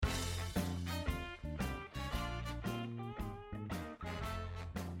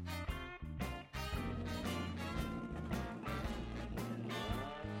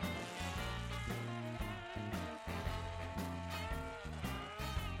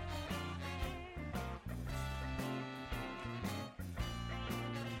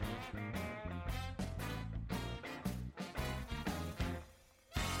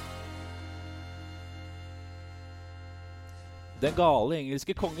Den gale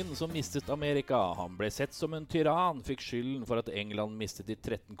engelske kongen som mistet Amerika. Han ble sett som en tyrann, fikk skylden for at England mistet de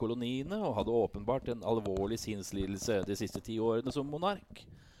 13 koloniene og hadde åpenbart en alvorlig sinnslidelse de siste 10 årene som monark.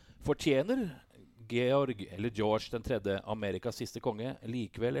 Fortjener Georg, eller George den tredje, Amerikas siste konge,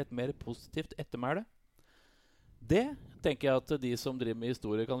 likevel et mer positivt ettermæle? Det tenker jeg at de som driver med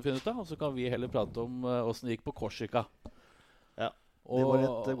historie kan finne ut av, og så kan vi heller prate om hvordan det gikk på Korsika. Ja. Det var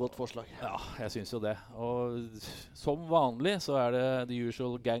et godt forslag. Ja, jeg synes jo det. Og som vanlig så er det the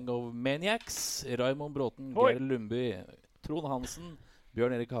usual gang of maniacs. Raymond Bråten, Geir Lundby, Trond Hansen,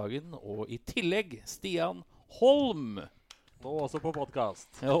 Bjørn Erik Hagen og i tillegg Stian Holm. Nå også på podcast.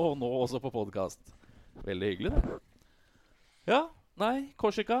 Ja, og nå også på podcast. Veldig hyggelig det. Ja, nei,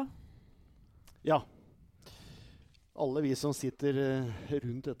 Korsika. Ja. Alle vi som sitter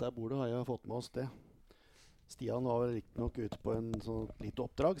rundt dette bordet har jo fått med oss det. Stian var vel riktig nok ute på en sånn lite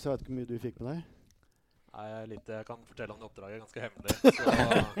oppdrag, så jeg vet ikke hvor mye du fikk med deg. Nei, jeg kan fortelle om det oppdraget, ganske hemmelig. Så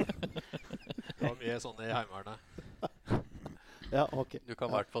det var mye sånn i Heimevernet. Ja, ok. Du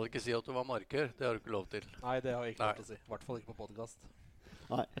kan i hvert fall ikke si at du var marker. Det har du ikke lov til. Nei, det har jeg ikke lov til å si. I hvert fall ikke på podcast.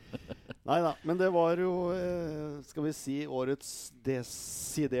 Neida, men det var jo, skal vi si, årets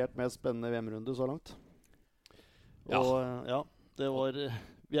desidert mest spennende VM-runde så langt. Og ja, det var,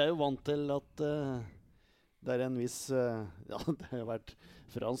 vi er jo vant til at det er en viss, ja, det har vært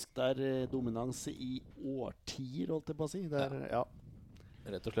fransk der, dominans i årtier, holdt jeg på å si. Der, ja.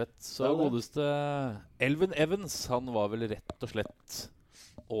 Rett og slett. Så godeste Elvin Evans, han var vel rett og slett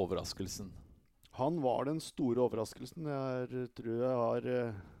overraskelsen. Han var den store overraskelsen. Jeg tror jeg har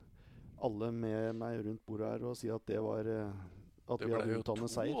alle med meg rundt bordet her og si at det var at vi hadde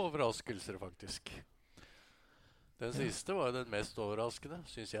uttannet seier. Det ble jo 2 overraskelser faktisk. Den siste var den mest overraskende,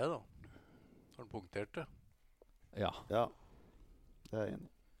 synes jeg da. Han punkterte. Ja, det er jeg enig.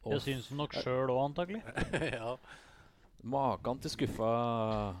 Jeg synes nok selv også, antagelig. Ja. Maken til skuffa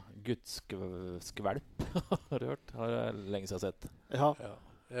guttskvelp har du hørt, har jeg lenge siden sett. Ja.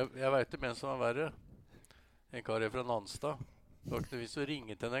 Jeg vet om en som var verre. En kar fra Nanstad. Det var ikke noe vits å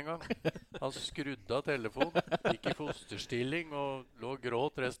ringe til henne en gang. Han skrudde av telefonen, gikk i fosterstilling og lå og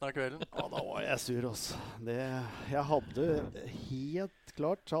gråt resten av kvelden. Ja, da var jeg sur også. Jeg hadde helt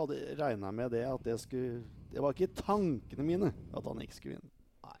klart, så hadde jeg regnet med det at det var ikke tankene mine at han ikke skulle vinne.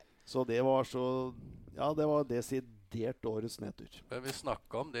 Nei. Så det var så, ja, det var desidert årets nedtur. Men vi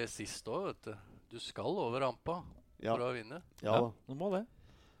snakket om det sist også, vet du. Du skal over rampa for å vinne. Ja, du må det.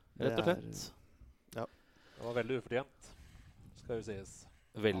 Rett og slett. Ja. Det var veldig ufortjent, skal jo sies.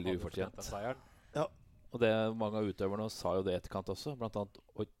 Veldig ufortjent. Ja. Og det, mange av utøverne sa jo det etterkant også. Blant annet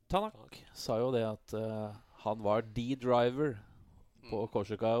Oitanak sa jo det at han var D-driver på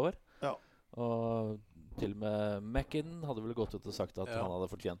Korsika i år. Ja. Og til og med Mackin hadde vel gått ut og sagt at han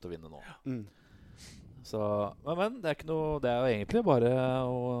hadde fortjent å vinne nå. Så, men det er ikke noe, det er jo egentlig bare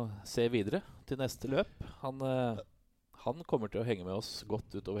å se videre til neste løp. Han kommer til å henge med oss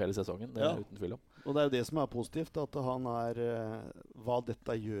godt utover hele sesongen, det er uten tvil om. Og det er jo det som er positivt, at han hva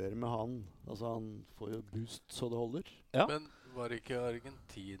dette gjør med han. Altså han får jo boost så det holder. Ja. Men var det ikke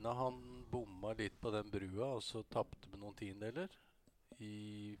Argentina han bomma litt på den brua, og så tappte med noen tiendeler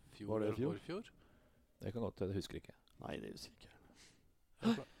i fjor? Var det i fjor? Det kan godt, det husker jeg ikke. Nei, det husker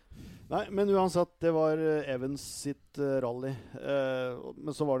jeg ikke. Nei, men uansett, det var Evans sitt rally.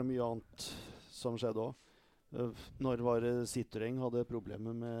 Men så var det mye annet som skjedde også. Når var det Citroën hadde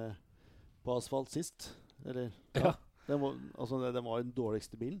problemer på asfalt sist? Eller? Ja. Den var den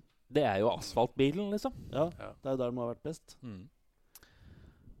dårligste bilen. Det er jo asfaltbilen, liksom. Ja, det er jo der de har vært best.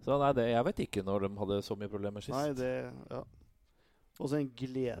 Så nei, jeg vet ikke når de hadde så mye problemer sist. Nei, Og så en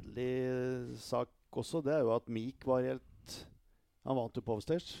gledelig sak også, det er jo at Meek var han vant jo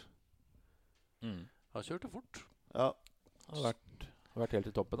Powerstage. Han kjørte fort. Ja. Han har vært helt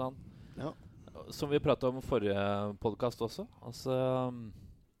i toppen, han. Ja. Som vi pratet om forrige podcast også. Altså,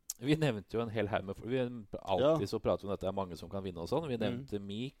 vi nevnte jo en hel haug med alltid så prater vi om dette er mange som kan vinne og sånn. Vi nevnte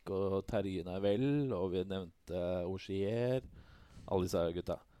Meek og Terje Neville, og vi nevnte Ogier, alle disse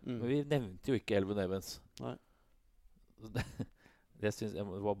gutta. Men vi nevnte jo ikke Elvin Evans. Nei. Det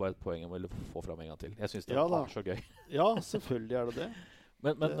var bare et poeng jeg ville få fram en gang til. Jeg synes det var så gøy. Ja, selvfølgelig er det.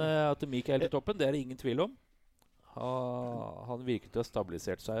 Men at Meek er helt i toppen, det er det ingen tvil om. Han virket til å ha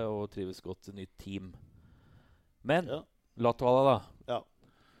stabilisert seg og trives godt i nytt team. Men Latvala da. Ja.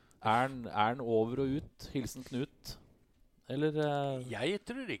 Er han over og ut? Hilsen Knut? Eller? Jeg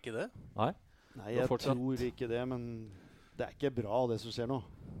tror ikke det. Nei, jeg tror ikke det, men det er ikke bra det som skjer nå.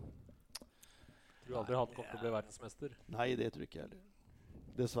 Tror du aldri han kommer til å bli verdensmester? Nei, det tror ikke jeg heller.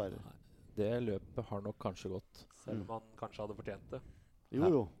 Dessverre. Nei. Det løpet har nok kanskje gått. Selv om han kanskje hadde fortjent det.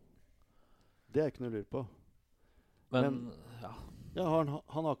 Jo. Det er ikke noe å lure på. Men ja. Ja, han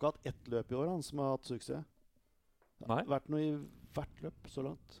har ikke hatt ett løp i år, han som har hatt suksess. Det Nei. har vært noe i hvert løp så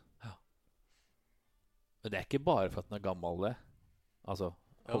langt. Men det er ikke bare for at han er gammel, det. Altså,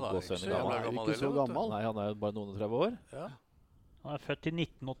 Ja, han er ikke så Hoggåsønnen jævla gammel. Han er gammel ikke så heller, vet du. gammel. Nei, han er jo bare noen og 30 år. Ja. Han er født i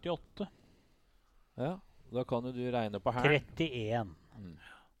 1988. Ja, da kan jo du regne på her. 31. Mm.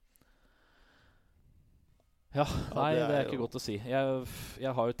 Ja, nei, det det er er ikke jo- godt å si.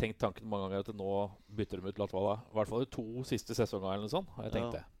 Jeg har jo tenkt tanken mange ganger at nå bytter de ut Latvala. I hvert fall de 2 siste sesongene eller noe sånt, har jeg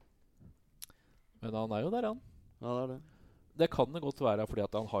tenkt Ja. det. Men han er jo der, han. Ja, det er det. Det kan det godt være fordi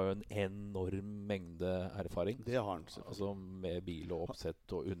at han har jo en enorm mengde erfaring. Det har han selvfølgelig. Altså med bil og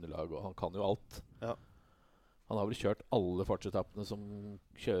oppsett og underlag, og han kan jo alt. Ja. Han har vel kjørt alle fartsetappene som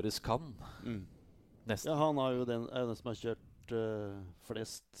kjøres kan. Mm. Nesten. Ja, han er jo den som har kjørt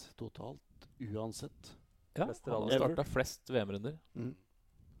flest totalt, uansett. Ja, Flest han har rally. starta flest VM-runder. Mm.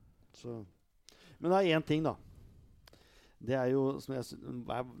 Så. Men det er én ting, da. Det er jo som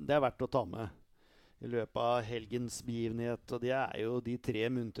det er verdt å ta med i løpet av helgens begivenhet. Og det er jo de 3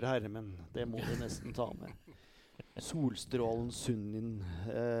 muntre herremenn. Det må du nesten ta med. Solstrålen Sunnin.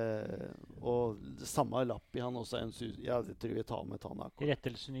 Og samme Lappi, han også er en Ja, det tror vi tar med Tanak.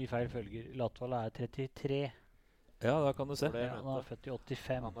 Rettelse ny feil følger. Latvala er 33. Ja, da kan du se. For det- Ja, han er født i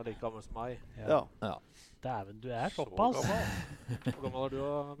 85. Han er like gammel som meg. Ja. Ja. Dæven, du er Så såpass. gammel. Hvor gammel er du,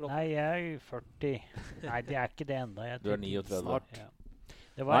 Bråten? Nei, jeg er 40. Nei, det er ikke det enda. Jeg Du er 39. 39. Ja.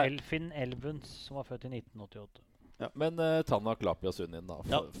 Det var Nei. Elfin Elvens som var født i 1988. Men Tanak, Lappi og Sunnin, da.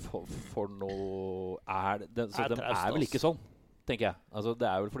 Ja. For noe er det, Så Er de traust, er vel ass. ikke sånn, tenker jeg. Altså, det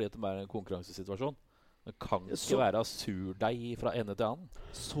er vel fordi at de er i en konkurransesituasjon. Det kan ikke Så- være surdeig fra ende til annen.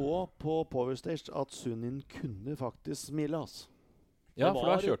 Så på Power Stage at Sunnin kunne faktisk smile, altså. Ja, det for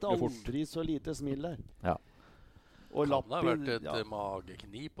da var kjørte et du fort. aldri så lite smil der. Ja. Og Kan det ha vært et ja,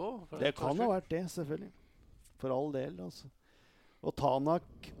 mageknip òg? det kan ha vært det, selvfølgelig. For all del, altså. Og Tanak,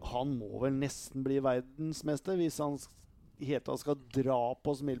 han må vel nesten bli verdensmester hvis han i hele tatt skal dra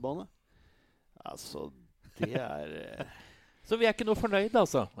på smilebåndet. Altså, det er Så vi er ikke noe fornøyd,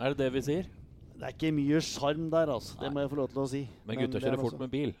 altså. Er det det vi sier? Det er ikke mye sjarm der, altså. Det Nei. må jeg få lov til å si. Men gutta det er kjører fort også-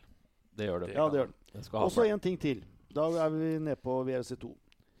 med bil. Det gjør de. Ja, det gjør det. Det skal ha Og så for. en ting til. Da er vi nede på VRC2.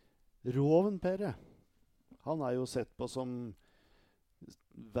 Rovenperre. Han er jo sett på som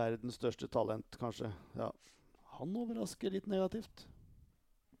verdens største talent, kanskje. Ja. Han overrasker litt negativt.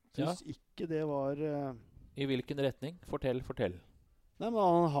 Syns ikke det var I hvilken retning? Fortell. Nei, men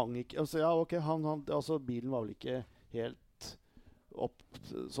han hang ikke altså, ja, ok, altså, bilen var vel ikke helt opp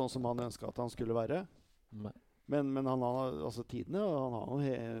sånn som han ønska at han skulle være. Nei. Men han har altså tidene, og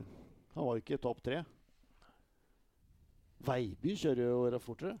han var jo ikke topp 3. Veiby kjører jo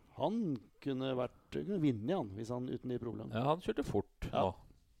fortere. Han kunne vinne han, hvis han uten mye problem. Ja, han kjørte fort Ja. nå.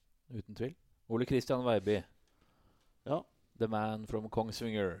 Uten tvil. Ole Kristian Veiby. Ja. The man from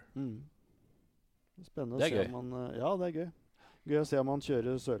Kongsvinger. Mm. Spennende Det er å se gøy. om han ja, det er gøy. Gøy å se om han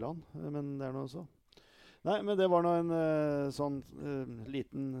kjører Sørland, men det er noe så. Nei, men det var nå en sånn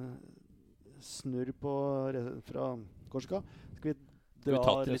liten snurr fra Korska. Skal vi Skal vi dra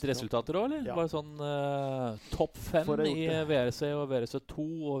tatt litt resten av- resultater òg, eller? Ja. Bare sånn topp 5 For å ha i gjort det. VRC og VRC2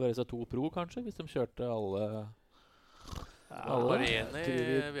 og VRC2 Pro, kanskje? Hvis de kjørte alle. Ja, Alle? Bare jeg én tror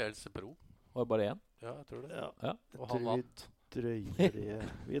i vi- VLC Pro. Var det bare én? Ja, jeg tror det. Ja, Ja. Og tror han vi vant. drøyer det.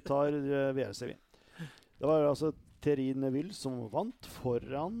 Vi tar VRC, vi. Det var altså Thierry Neuville som vant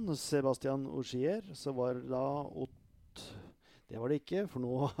foran Sebastian Ogier. Så var det da Det var det ikke, for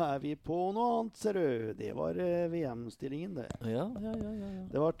nå er vi på noe annet, ser du. Det var VM-stillingen, det. Ja.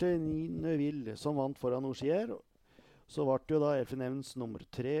 Det var Thierry Neuville som vant foran Ogier. Så ble det jo da Elfin Evans nummer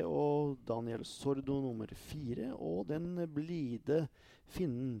 3 og Daniel Sordo nummer 4. Og den blide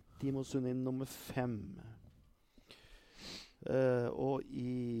finnen Timo Sunnin nummer 5. Og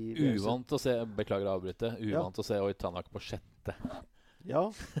i Uvant å se. Beklager å avbryte. Uvant å se Oi Tanak på 6. Ja,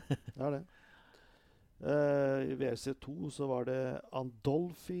 det er det. I WRC2 så var det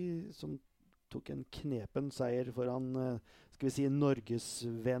Andolfi som tok en knepen seier foran skal vi si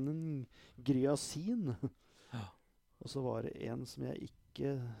norgesvennen Gryasin. Ja. Og så var det en som jeg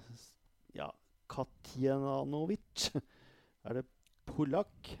ikke Ja, Katjanovic. Er det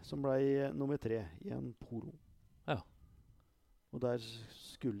polakk som ble nummer 3 i en polo. Ja. Og der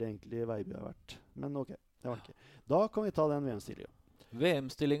skulle egentlig Veiby ha vært. Men ok, det var det ikke. Da kan vi ta den VM-stillingen.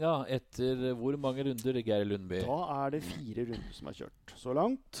 VM-stillinga etter hvor mange runder, Geir Lundby? Da er det 4 runder som er kjørt så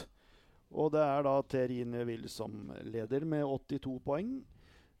langt. Og det er da Thierry Neuville som leder med 82 poeng.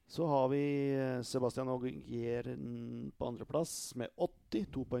 Så har vi Sebastian Ogier på andreplass med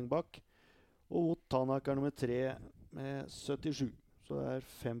 82 poeng bak. Og Wout Tanak er nummer 3 med 77. Så det er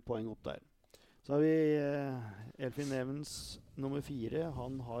 5 poeng opp der. Så har vi Elfin Evans nummer 4.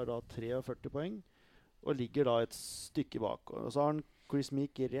 Han har da 43 poeng og ligger da et stykke bak. Og så har han Chris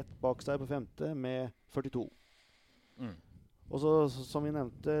Meek rett bak seg på 5. med 42. Og så, som vi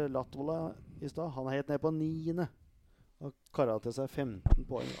nevnte, Latvola i stad, han er helt ned på 9. Og karet til seg 15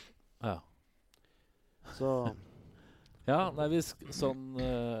 poeng da. Ja. Så Ja, nei,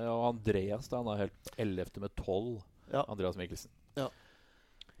 og Andreas da, han er helt 11. med 12. ja. Andreas Mikkelsen. Ja.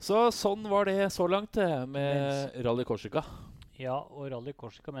 Så sånn var det så langt med Rally Korsika. Ja, og Rally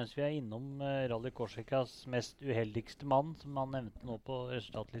Korsika, mens vi er innom Rally Korsikas mest uheldigste mann, som han nevnte nå på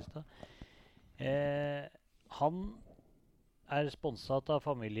resultatlista. Han er sponset av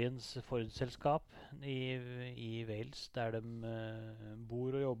familiens Ford-selskap i Wales, der de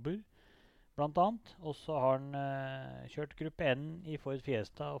bor og jobber, blant annet. Og så har han kjørt gruppe N i Ford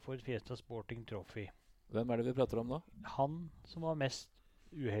Fiesta og Ford Fiesta Sporting Trophy. Hvem er det vi prater om da? Han som var mest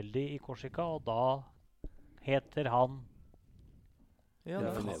uheldig i Korsika, og da heter han Ja, Ja, det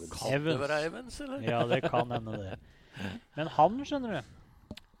er kan, Evans. kan det være Evans, eller? Ja, det kan hende det. Men han, skjønner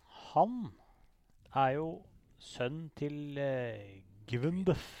du, han er jo sønn til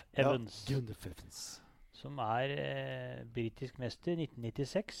Gwyndolf Evans, Ja, Gwyndolf Evans. som er britisk mester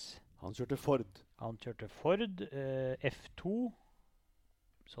 1996. Han kjørte Ford. Han kjørte Ford F2,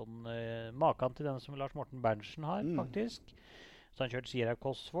 sånn maken til den som Lars Morten Berntsen har, faktisk. Så han kjørte Sierra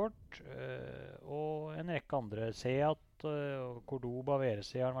Cosworth og en rekke andre. Seat, Cordoba,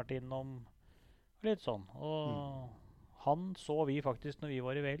 VRC har han vært innom. Litt sånn. Og han så vi faktisk når vi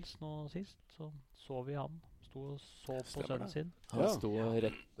var i Wales nå sist. Så vi han. Sto og så på Stemmer sønnen det. sin. Han Ja. sto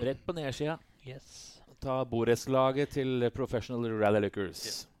rett på nedsida. Yes. Ta Bores-laget til Professional Rally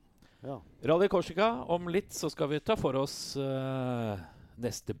Lookers. Ja. Rally Korsika, om litt så skal vi ta for oss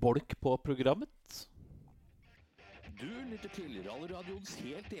neste bolk på programmet. Du lytter til Rallyradioens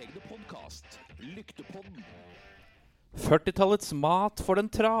helt egne podkast, Lyktepodden. 40-tallets mat for den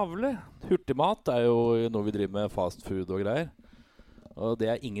travle. Hurtigmat er jo noe vi driver med, fast food og greier. Og det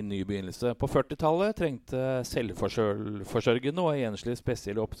er ingen ny begynnelse. På 40-tallet trengte selvforsørgende og enslige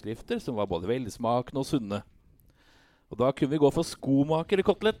spesielle oppskrifter som var både velsmakende og sunne. Og da kunne vi gå for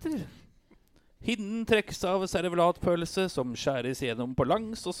skomakerkoteletter. Hinnen trekkes av servelatpølse som skjæres gjennom på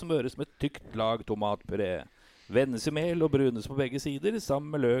langs og smøres med et tykt lag tomatpuré. Vendes i mel og brunes på begge sider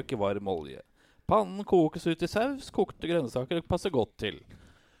sammen med løk i varm olje. Pannen kokes ut i saus, kokte grønnsaker passer godt til.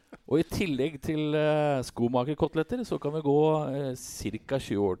 Og i tillegg til skomakerkoteletter så kan vi gå ca.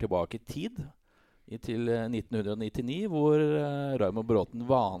 20 år tilbake i tid, til 1999, hvor Raymond Bråten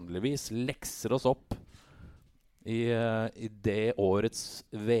vanligvis lekser oss opp i det årets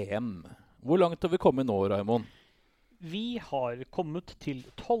VM. Hvor langt har vi kommet nå, Raymond? Vi har kommet til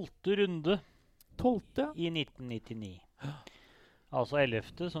 12. runde 12. i 1999. Altså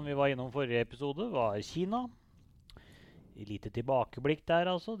 11., som vi var innom forrige episode, var Kina. I lite tilbakeblikk der,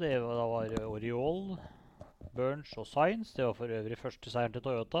 altså. Da var Oriol, Burns og Sainz. Det var for øvrig første seieren til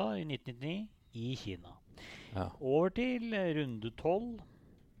Toyota i 1999 i Kina. Ja. Over til runde 12.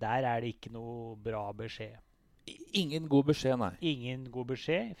 Der er det ikke noe bra beskjed. Ingen god beskjed, nei. Ingen god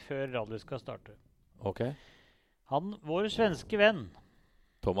beskjed før rally skal starte. Ok. Vår svenske venn,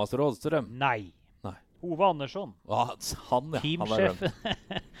 Thomas Rådstrøm. nei. Nei. Ove Andersson, Ah, han, ja. Han er glemt.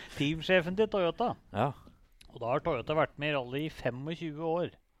 teamsjefen til Toyota. Ja. Og da har Toyota vært med i rally i 25 år.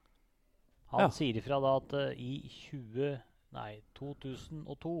 Han Ja. sier ifra da at i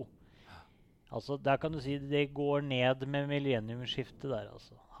 2002, altså der kan du si det går ned med millenniumsskiftet der,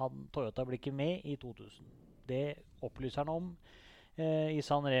 altså. Toyota blir ikke med i 2000. Det opplyser han om i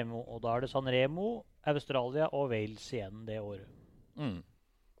San Remo, og da er det San Remo, Australia og Wales igjen det året. Mm.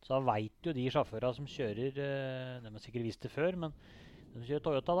 Så han vet jo de sjåførene som kjører, de har sikkert visst det før, men de som kjører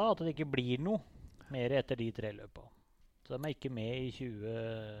Toyota da, at det ikke blir noe mer etter de 3 løpene. Så de er ikke med i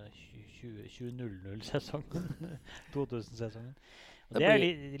 2000-sesongen, 2000-sesongen. Og det er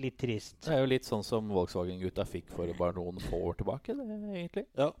litt trist. Det er jo litt sånn som Volkswagen-gutta fikk for bare noen få år tilbake, det, egentlig.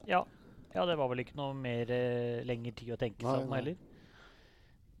 Ja, det var vel ikke noe mer lengre tid å tenke seg om heller.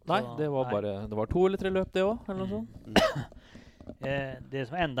 Nei, Så, det var bare det var 2 eller 3 løp, det òg, eller noe sånt. Det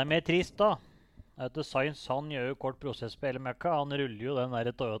som er enda mer trist da, er at Sainz han gjør jo kort prosess på hele møkka. Han ruller jo den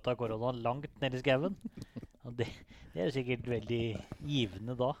der Toyota Corolla langt ned i skauen. Og det er jo sikkert veldig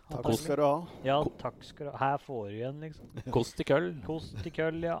givende da. Takk skal du ha. Ja, takk skal du ha. Her får du igjen, liksom. Kost i køll. Kost i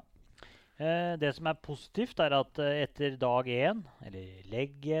køll, ja. Det som er positivt er at etter dag 1, eller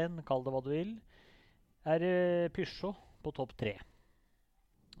legg 1, kall det hva du vil, er Peugeot på topp 3.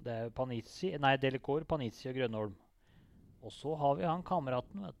 Det er Delacour, Panizzi og Grønholm. Og så har vi han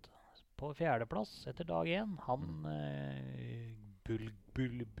kameraten, vet du, på 4. plass etter dag 1. Han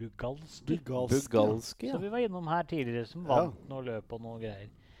Bugalski, Bugalski, ja. som vi var innom her tidligere, som vant noe løp og noe greier.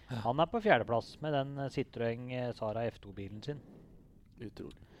 Han er på 4. plass med den Citroën Sara F2-bilen sin.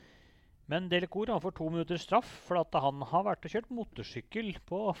 Utrolig. Men Delecour han får 2 minutter straff for at han har vært og kjørt motorsykkel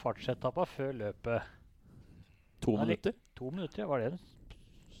på fartsetappa før løpet. 2 minutter? 2 minutter, var det den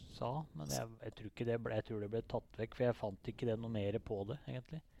sa, men jeg tror ikke jeg tror det ble tatt vekk, for jeg fant ikke det noe mer på det,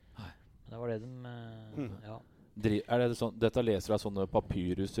 egentlig. Men det var det de, ja. Er det sånn, dette leser av sånne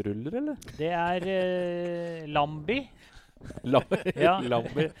papyrusruller, eller? Det er Lambi. Ja.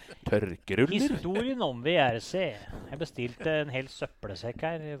 Lambi. Tørkeruller? Historien om VRC. Jeg bestilte en hel søppelsekk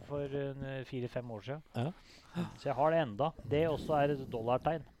her for 4-5 år siden. Ja. Så jeg har det enda. Det også er et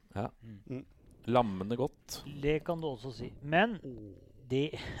dollartegn. Ja. Lammende godt. Det kan du også si. Men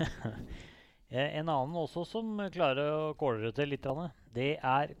det en annen også som klarer å kåle det til litt, det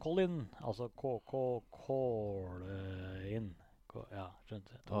er Colin. Altså Colin. Ja,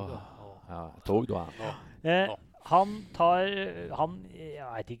 skjønte jeg. Ja, tog du er. Han jeg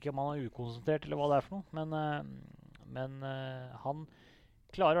vet ikke om han er ukonsentrert eller hva det er for noe, men han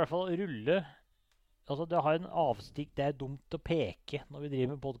klarer i hvert fall å rulle. Altså det har en avstikk, det er dumt å peke når vi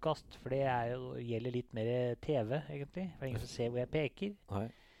driver med podcast, for det gjelder litt mer TV egentlig, for ingen som ser hvor jeg peker. Nei.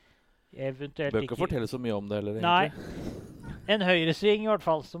 Eventuelt Bør ikke fortelle så mye om det heller, egentlig. Nei, en høyresving i hvert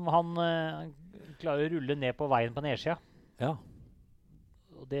fall, som han klarer å rulle ned på veien på nedsida. Ja.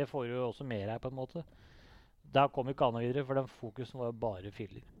 Og det får jo også mer her på en måte. Da kom ikke an videre, for den fokusen var jo bare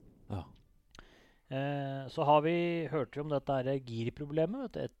filler. Ja. Så har vi hørt om dette her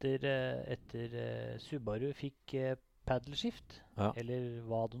girproblemet etter Subaru fikk paddleskift, eller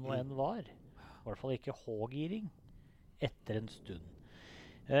hva det nå enn var. I hvert fall ikke H-giring etter en stund.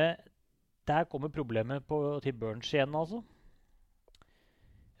 Der kommer problemet til Burns igjen, altså.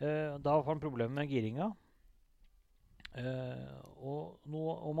 Da får han problemer med giringa. Og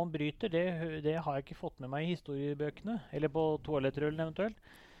om han bryter, det har jeg ikke fått med meg i historiebøkene, eller på toalettrullen eventuelt.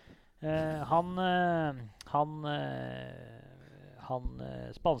 Han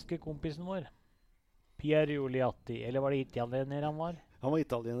spanske kompisen vår, Pierre Giuliatti, eller var det italiener han var? Han var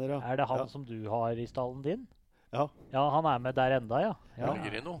italiener, ja. Er det han som du har i stallen din? Ja. Ja, han er med der enda, ja.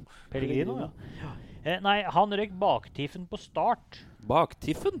 Pellegrino, ja. Nei, han røk baktiffen på start.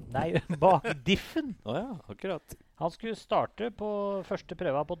 Baktiffen? Nei, bakdiffen. Ja, akkurat. Han skulle starte på første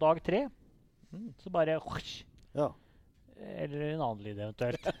prøva på dag 3. Så bare... Ja. Eller en annen lyd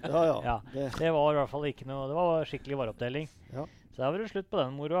eventuelt. Ja. Det var i hvert fall ikke noe. Det var skikkelig vareoppdeling. Ja. Så da var det slutt på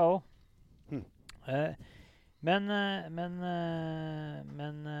den moroa også. Men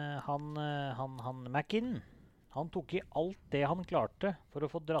han McKinnon, han tok i alt det han klarte for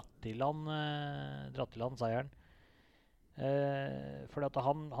å få dratt til han seieren. Fordi at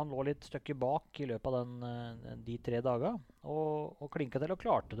han lå litt støkket bak i løpet av de 3 dager, og klinket til og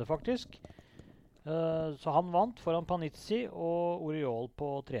klarte det faktisk. Så han vant foran Panizzi og Oriol på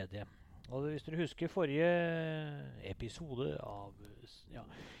 3. Og hvis dere husker forrige episode av... Ja,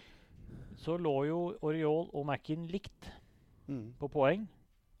 så lå jo Oriol og McKinnon likt på poeng.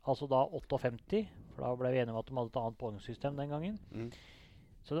 Altså da 58, for da ble vi enige om at de hadde et annet poengsystem den gangen.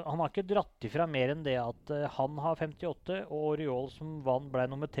 Så han har ikke dratt ifra mer enn det at han har 58, og Oriol som ble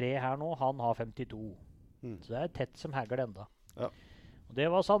nummer 3 her nå, han har 52. Så det er tett som hagl enda. Ja. Og det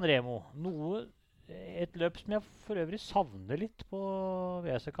var San Remo. Et løp som jeg for øvrig savner litt på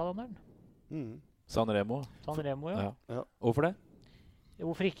VS-kalenderen. San Remo, ja. Hvorfor det?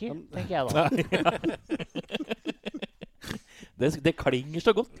 Hvorfor ikke, tenker jeg da. Det klinger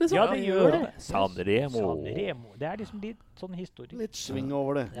så godt, liksom. Ja, det gjør det. San Remo. Det er liksom litt sånn historie. Litt sving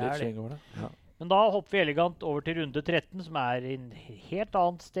over det. Ja. Men da hopper vi elegant over til runde 13, som er i en helt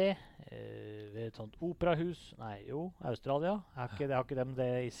annet sted. Ved et sånt operahus. Nei, Australia. Har ikke dem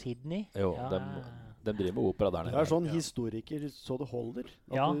det i Sydney? Jo, de driver med opera der nede. Det er sånn historiker så det holder.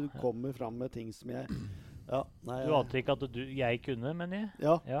 At du kommer fram med ting som jeg... Ja, nei, du ante ikke at jeg kunne, men jeg?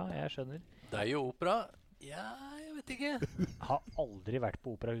 Ja, jeg skjønner. Det er jo opera. Ja, jeg vet ikke. Har aldri vært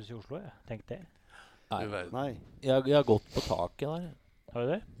på operahuset i Oslo, jeg. Tenk det. Nei. Jeg har gått på taket der. Har du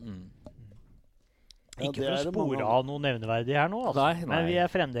det? Ja, ikke for å spore av noe nevneverdig her nå, altså. Nei. Men vi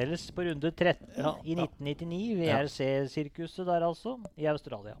er fremdeles på runde 13 i 1999. VRC-sirkuset der altså, i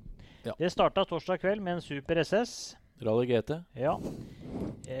Australia. Ja. Det startet torsdag kveld med en Super SS. Rally GT. Ja.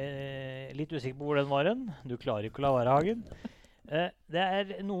 Litt usikker på hvor den var den. Du klarer ikke å la være, Hagen. Det er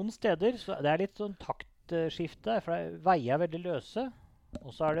noen steder, så det er litt sånn taktskifte, for veier er veldig løse.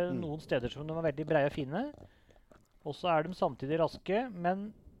 Og så er det noen steder som de er veldig breie og fine. Og så er de samtidig raske,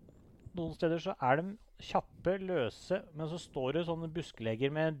 men noen steder så er de kjappe, løse, men så står det sånne buskelegger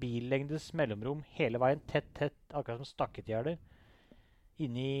med en billengdes mellomrom hele veien tett, akkurat som stakketgjerder.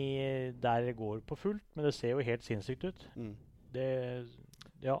 inni der det går på fullt, men det ser jo helt sinnssykt ut.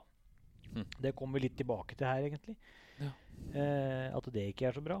 Ja, det kommer vi litt tilbake til her egentlig. Ja. At det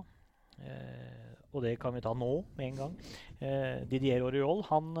ikke så bra. Og det kan vi ta nå med en gang. Didier Auriol,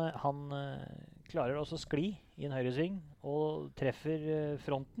 han klarer også å skli i en høyresving og treffer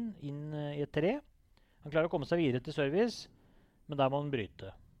fronten inn i et tre. Han klarer å komme seg videre til service, men der må han bryte.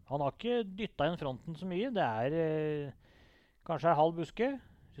 Han har ikke dyttet inn fronten så mye. Det kanskje halv buske.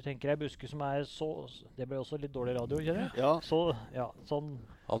 Hvis du tenker deg buske som så... Det ble også litt dårlig radio, kjenner jeg. Ja. Så, ja, sånn...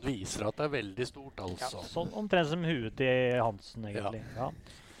 Han viser at det veldig stort, altså. Ja, sånn omtrent som huet til Hansen, egentlig. Ja.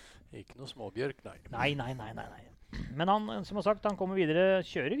 Ikke noe småbjørk, nei. Nei. Men han, som har sagt, han kommer videre,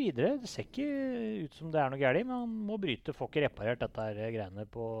 kjører videre. Det ser ikke ut som det noe gærlig, men han må bryte, får ikke reparert dette her greiene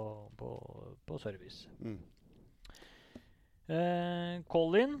på service.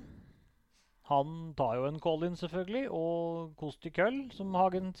 Colin, han tar jo en Colin selvfølgelig, og kost i køll, som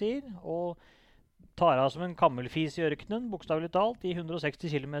Hagen sier, og tar av som en kammelfis i ørkenen, bokstavelig talt, i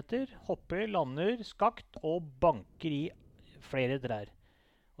 160 kilometer, hopper, lander, skakt, og banker i flere trær.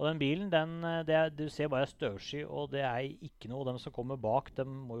 Og den bilen, du ser bare støvsky, og det ikke noe. De som kommer bak, de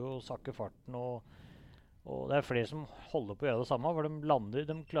må jo sakke farten, og det flere som holder på å gjøre det samme, for de lander,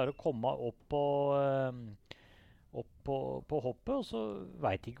 de klarer å komme opp på hoppet, og så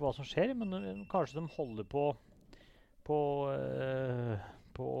vet de ikke hva som skjer, men kanskje de holder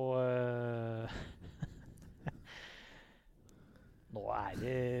Nå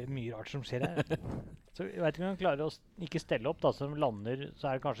det mye rart som skjer her. Så jeg vet ikke om de klarer å ikke stelle opp, da, så de lander,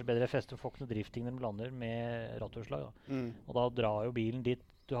 så det kanskje bedre feste for folk når drifting når de lander med rattorslag. Og da drar jo bilen dit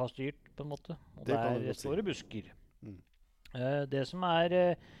du har styrt, på en måte. Og der står det busker. Det som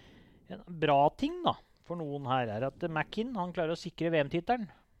en bra ting da, for noen her, at Mackin, han klarer å sikre VM-tittelen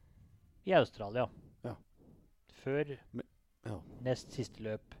i Australia. Ja. Før nest siste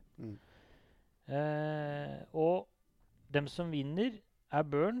løp. Og dem som vinner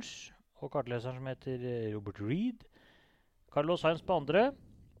Burns, og kartleseren som heter Robert Reed. Carlos Sainz på andre,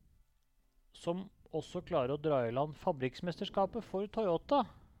 som også klarer å dra i land fabrikksmesterskapet for Toyota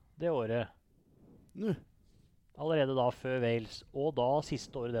det året. Allerede da før Wales, og da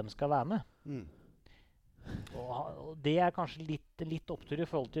siste året de skal være med. Og det kanskje litt opptur i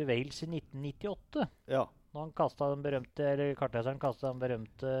forhold til Wales i 1998. Ja. Når han kartleseren kastet den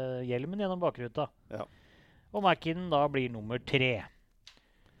berømte hjelmen gjennom bakruta. Ja. Og McKinnon da blir nummer 3.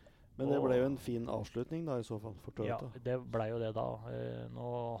 Men det ble jo en fin avslutning da, i så fall, for Toyota. Ja, det ble jo det da. Nå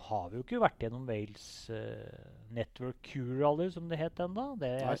har vi jo ikke vært gjennom Wales Network Q-rally, som det het enda.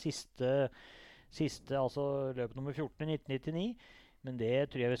 Det siste, altså løp nummer 14 i 1999. Men det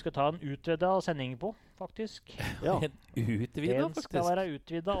tror jeg vi skal ta en utvidet sending på, faktisk. Ja. En utvidet, faktisk. Den skal være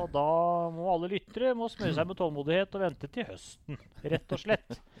utvidet, og da må alle lyttere smøre seg med tålmodighet og vente til høsten, rett og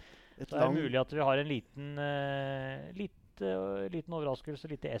slett. Så det mulig at vi har en liten overraskelse,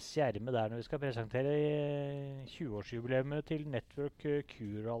 lite S i ermet der når vi skal presentere 20-årsjubileet til Network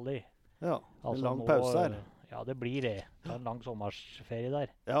Q-rally. Ja, altså en lang pause her. Ja, det blir det. Ta en lang sommersferie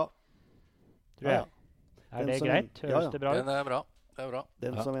der. Ja. Tror jeg. Ja. Det greit? Høres det bra ut? Den bra. Det bra.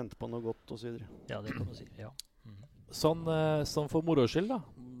 Den som venter på noe godt og så videre. Ja, det kan du si. Ja. Sånn for moro skyld da,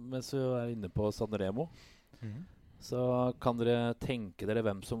 mens vi inne på San Remo, så kan dere tenke dere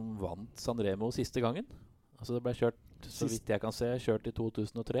hvem som vant San Remo siste gangen? Altså det ble kjørt, så vidt jeg kan se, kjørt i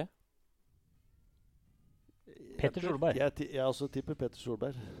 2003. Petter Solberg. Jeg også tipper Petter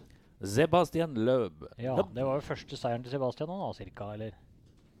Solberg. Sebastian Loeb. Ja, det var jo første seieren til Sebastian nå, cirka, eller?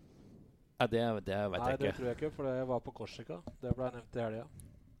 Ja, det vet jeg ikke. Nei, det tror jeg ikke, for det var på Korsika. Det ble nevnt i helga.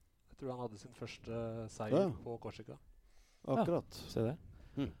 Jeg tror han hadde sin første seier på Korsika. Akkurat. Se der.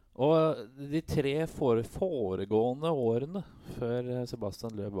 Og de 3 foregående årene før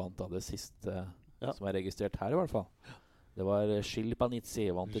Sebastian Loeb vant da det siste som registrert her i hvert fall. Det var Gilles Panizzi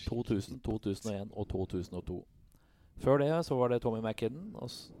vant i 2000, 2001 og 2002. Før det så var det Tommy McKinnon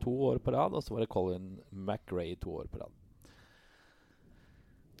 2 år på rad, og så var det Colin McRae 2 år på rad.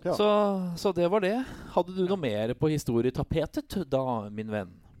 Ja. Så det var det. Hadde du noe mer på historietapetet da, min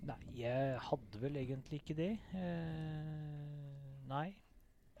venn? Nei, jeg hadde vel egentlig ikke det.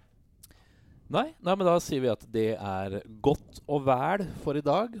 Nei, men da sier vi at det godt og vel for i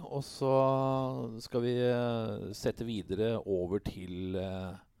dag, og så skal vi sette videre over til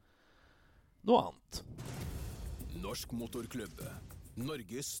noe annet. Norsk Motorklubb,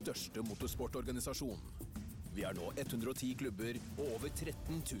 Norges største motorsportorganisasjon. Vi nå 110 klubber og over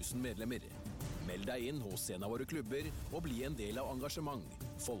 13 000 medlemmer. Meld deg inn hos en av våre klubber og bli en del av engasjement,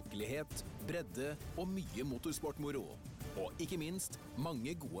 folkelighet, bredde og mye motorsportmoro. Og ikke minst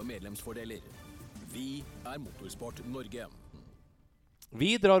mange gode medlemsfordeler. Vi Motorsport Norge.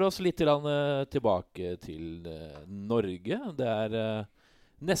 Vi drar oss litt tilbake til Norge. Det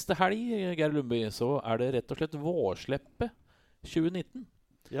neste helg, Geir Lundby, så det rett og slett vårsleppet 2019.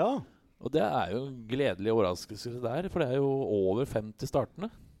 Ja. Og det jo en gledelig overraskelse der, for det jo over 50 startene.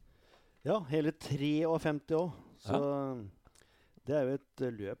 Ja, hele 53 år. Så det jo et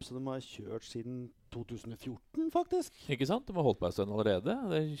løp som de har kjørt siden 2014, faktisk. Ikke sant? De har holdt på en stund allerede.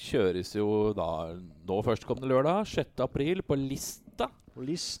 Det kjøres jo da nå førstkommende lørdag, 6. april, på Lista. På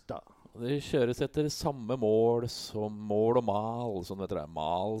Lista. Og det kjøres etter samme mål som mål og mal, som vet dere,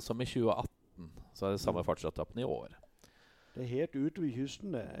 mal som i 2018. Så det samme fartsetappen i år. Det helt ute ved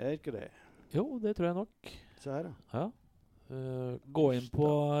kysten, det, ikke det? Jo, det tror jeg nok. Se her, da. Ja. Gå inn på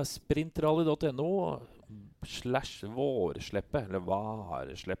sprintrally.no /vårsleppet, eller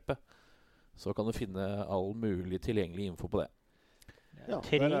varesleppet. Så kan du finne all mulig tilgjengelig info på det. Ja,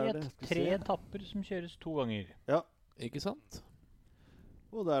 tre etapper som kjøres 2 ganger. Ja. Ikke sant?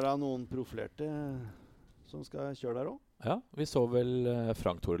 Og der noen profilerte som skal kjøre der også. Ja, vi så vel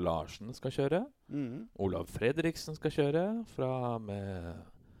Frank Tore Larsen skal kjøre. Olav Fredriksen skal kjøre med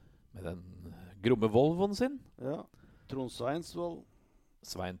den gromme Volvoen sin. Ja. Trond Sveinsvold.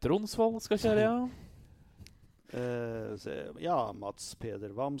 Svein Tronsvold skal kjøre, ja. Mats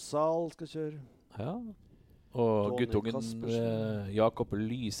Peder Vamsal skal kjøre. Ja. Og Tony guttungen Kaspersen. Jakob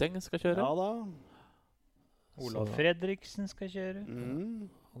Lyseng skal kjøre. Ja da. Olav Fredriksen skal kjøre. Han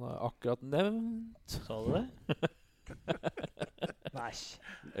akkurat nevnt. Sa du det? Nei.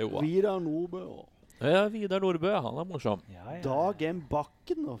 Vidar Nordbø. Ja, Vidar Nordbø, han morsom. Ja. Dag M.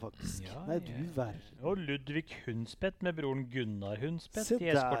 Bakken nå, faktisk. Ja, Nei, du verre. Og Ludvig Hundspett med broren Gunnar Hundspett Se i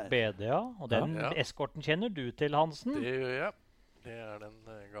Eskort der. BD, ja. Og den eskorten kjenner du til, Hansen. Det gjør jeg. Det den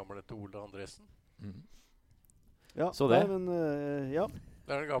gamle til Ole Andresen. Ja, Så det. Nei, men, ja.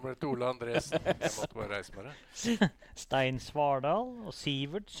 Det den gamle til Ole Andresen. Jeg måtte bare reise med det. Stein Svardal og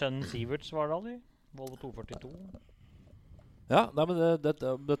Sivert, sønnen Sivert Svardal i Volvo 242. Ja, nei, men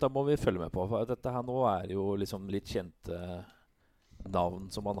dette må vi følge med på. For dette her nå jo liksom litt kjente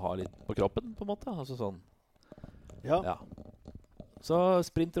navn som man har litt på kroppen, på en måte. Altså sånn. Ja. Så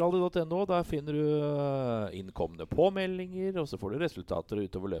sprintrally.no, der finner du innkomne påmeldinger, og så får du resultater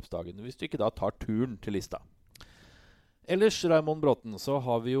utover løpsdagen, hvis du ikke da tar turen til Lista. Ellers, Raimond Bråten, så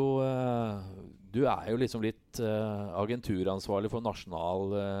har vi jo du jo liksom litt agenturansvarlig for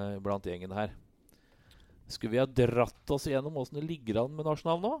nasjonal blant gjengen her. Skulle vi ha dratt oss igjennom hvordan det ligger an med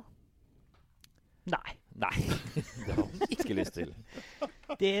nasjonal nå? Nei. Det har vi ikke lyst til.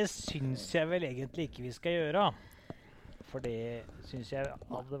 Det syns jeg vel egentlig ikke vi skal gjøre. For det syns jeg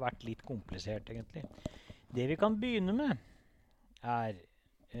hadde vært litt komplisert, egentlig. Det vi kan begynne med,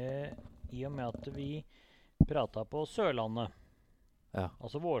 i og med at vi pratet på Sørlandet. Ja.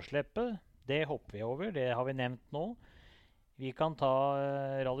 Altså vårsleppet, det hopper vi over. Det har vi nevnt nå. Vi kan ta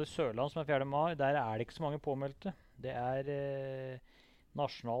Rally Sørland, som 4. mai. Der det ikke så mange påmeldte. Det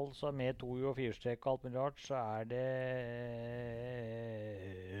nasjonal, så med 2 og 4-strek og alt mulig rart, så det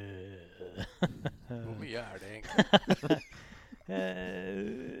Hvor mye det egentlig?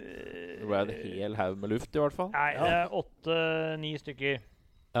 Det ble en hel haug med luft, i hvert fall. Nei, det 8-9 stykker.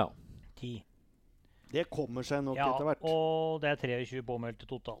 Ja. 10. Det kommer seg nok etter hvert. Og det 23 påmeldte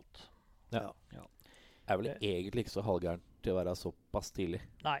totalt. Ja. Det vel egentlig ikke så halvgærent til å være såpass tidlig.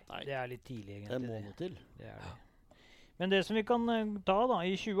 Nei, det litt tidlig, egentlig. Det må noe til. Det det. Men det som vi kan ta da,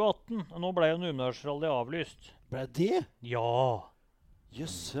 i 2018, og nå ble jo Numedalsrally avlyst. Ble det? Ja!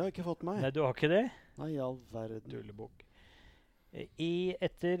 Jøss, jeg har ikke fått meg. Nei, du har ikke det? Nei, i all verden. Tullebukk.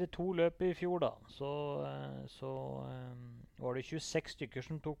 Etter 2 løp i fjor da, så var det 26 stykker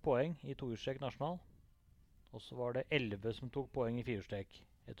som tok poeng i 2-strek nasjonal. Og så var det 11 som tok poeng i 4-strek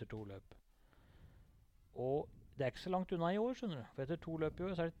etter 2 løp. Og det ikke så langt unna i år, skjønner du. For etter 2 løp i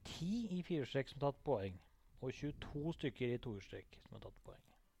år så det 10 i 4-strek som har tatt poeng. Og 22 stykker i 2-strek som har tatt poeng.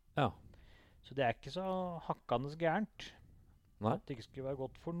 Ja. Så det ikke så hakkende gærent. Nei. At det ikke skulle være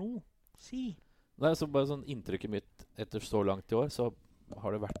godt for noe. Nei, så bare sånn inntrykket mitt etter så langt i år, så har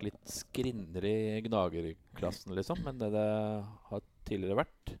det vært litt skrinner i gnagerklassen, liksom. Men det har tidligere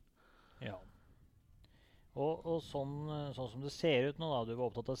vært. Ja. Og sånn som det ser ut nå da, du var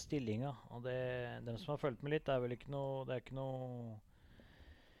opptatt av stillinga, og dem som har følt med litt, vel ikke noe, det ikke noe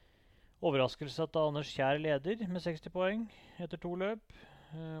overraskelse at Anders Kjær leder med 60 poeng etter 2 løp.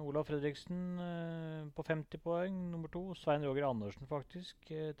 Olav Fredriksen på 50 poeng, nummer 2. Svein Roger Andersen faktisk,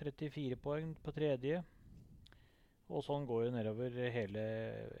 34 poeng på 3. Og sånn går det nedover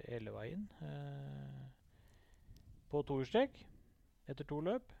hele veien. På 2-strek etter 2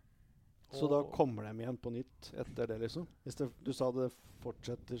 løp. Så da kommer de igjen på nytt etter det, liksom? Hvis du sa det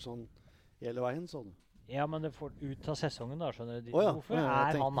fortsetter sånn hele veien, sånn? Ja, men det får ut av sesongen da, skjønner du. Ja. Hvorfor Ja,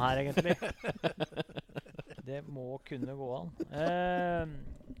 jeg er han her egentlig? Det må kunne gå an.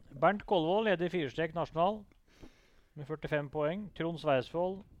 Bernt Kolvold leder 4-strek nasjonal med 45 poeng. Trond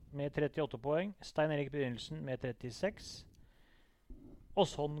Sveisvold med 38 poeng. Stein Erik Brynildsen med 36. Og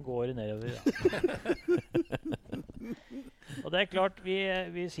sånn går det nedover. Da. Og det er klart,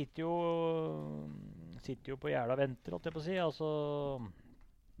 vi sitter jo på gjerdet og venter, holdt jeg på å si. Altså,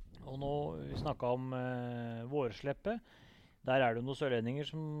 og nå vi snakket om vårsleppet. Der er det noen sørlendinger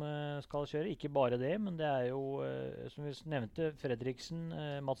som skal kjøre. Ikke bare det, men det er jo, som vi nevnte, Fredriksen,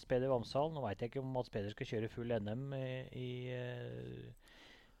 Mats Peder Vamsal. Nå vet jeg ikke om Mats Peder skal kjøre full NM i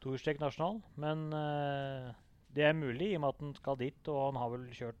toerstrek nasjonal, men det er mulig i og med at han skal dit, og han har vel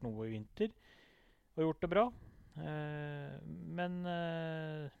kjørt noe i vinter og gjort det bra. Men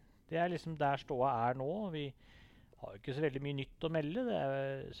det er liksom der ståa er nå. Vi har ikke så veldig mye nytt å melde. Det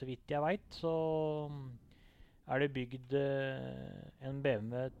er, så vidt jeg vet, så er det bygd en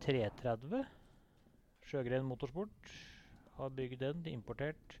BMW 330. Sjøgren Motorsport har bygd den,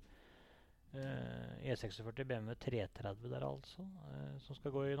 importert E46 BMW 330 der altså, som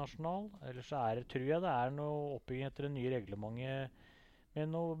skal gå i nasjonal. Ellers så tror jeg det er noe oppbygging etter det nye reglementet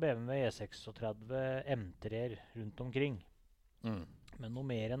med noe BMW E36 M3-er rundt omkring. Men noe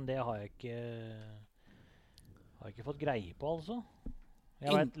mer enn det har jeg ikke fått greie på, altså.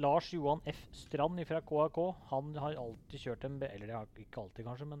 Jeg vet Lars Johan F. Strand fra KAK, han har alltid kjørt en, eller det har ikke alltid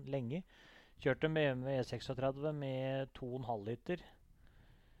kanskje, men lenge, kjørt en BMW E36 med 2,5 liter.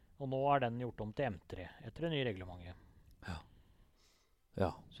 Og nå er den gjort om til M3, etter det nye reglementet. Ja.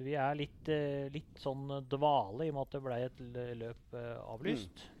 Så vi er litt sånn dvale i og med at det ble et løp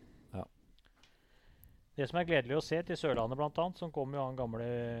avlyst. Ja. Det som er gledelig å se til Sørlandet blant annet, som kommer jo han gamle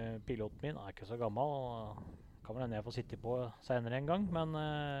piloten min, er ikke så gammel, og kan vel hende jeg får sitte på senere en gang, men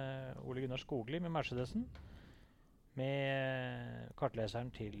Ole Gunnar Skogli med Mercedesen, med kartleseren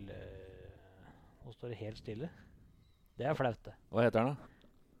til, nå står det helt stille. Det er flaut det. Hva heter den da?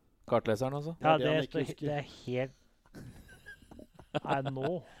 Kartleseren altså? Ja, det er helt... Nei, nå.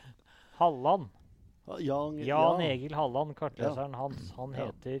 Halland. Jan Egil Halland, kartleseren hans. Han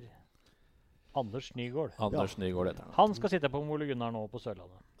heter Anders Nygaard. Anders Nygaard heter han. Han skal sitte på Ole Gunnar nå på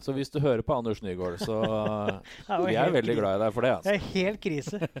Sørlandet. Så hvis du hører på Anders Nygaard, så vi er veldig glad i deg for det. Altså. Det er helt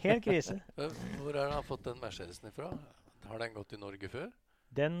krise. Helt krise. Hvor har han fått den Mercedesen ifra? Har den gått i Norge før?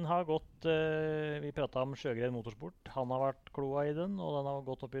 Den har gått, vi pratet om Sjøgren Motorsport. Han har vært kloa i den, og den har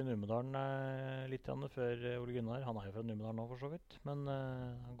gått opp i Numedalen litt før Ole Gunnar. Han er jo fra Numedalen nå for så vidt, men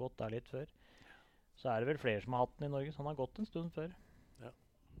har gått der litt før. Så er det vel flere som har hatt den i Norge, så han har gått en stund før. Ja.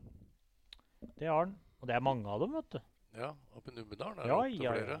 Det har han, og det er mange av dem, vet du. Ja, oppe i Numedalen er det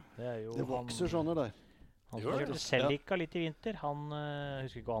flere. Det er jo det vokser sånne der. Han som kjørte Celica litt i vinter, han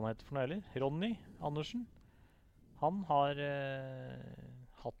husker ikke hva han heter for noe heller. Ronny Andersen. Han har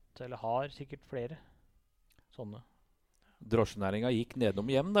har sikkert flere sånne. Drosjenæringa gikk nedom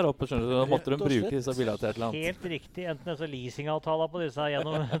hjem der oppe, skjønner du. Da måtte de bruke disse bilene til et eller annet. Helt riktig. Enten disse leasingavtaler på disse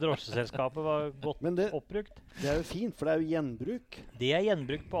gjennom drosjeselskapet var godt oppbrukt. Det er jo fint, for det er jo gjenbruk. Det er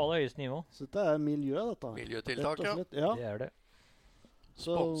gjenbruk på aller høyeste nivå. Så dette er miljø, dette. Miljøtiltak, ja. Det er det.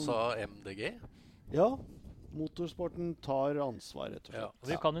 Sponsa MDG? Ja. Motorsporten tar ansvar, rett og slett. Ja.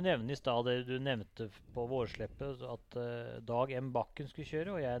 Vi kan jo nevne i stad det du nevnte på vårsleppet, at Dag M. Bakken skulle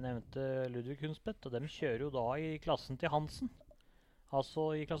kjøre, og jeg nevnte Ludvig Hundspett, og de kjører jo da i klassen til Hansen. Altså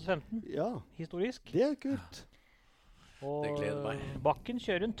i klasse 15. Ja. Historisk. Det er kult. Og det gleder meg. Bakken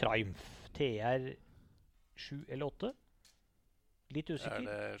kjører en Triumph TR 7 eller 8. Litt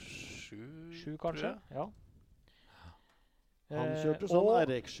usikker. Er det 7? 7 kanskje, ja. Han kjørte sånn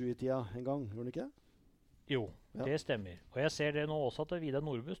RX7 i tida en gang, gjorde han ikke det? Jo, det stemmer. Og jeg ser det nå også at Vidar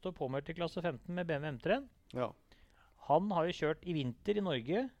Nordbø står påmeldt i klasse 15 med BMW M3. Ja. Han har jo kjørt i vinter i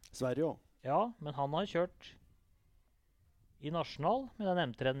Norge. Sverige også. Ja, men han har kjørt i nasjonal med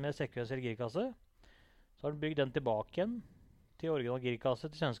den M3 med sekvensell girkasse. Så har han bygd den tilbake igjen til original girkasse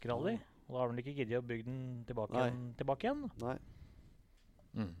til svensk rally. Og da har han ikke giddet å bygge den tilbake igjen. Nei.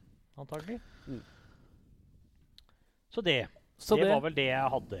 Antagelig. Så det var vel det jeg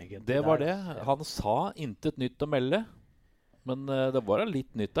hadde egentlig. Det var det. Han sa intet nytt å melde, men det var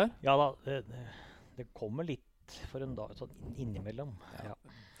litt nytt der. Ja da, det kommer litt for en dag, sånn innimellom. Ja.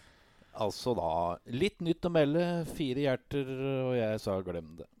 Altså da, litt nytt å melde, 4 hjerter, og jeg sa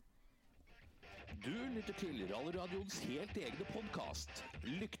glem det. Du lytter til Rallyradions helt egne podcast,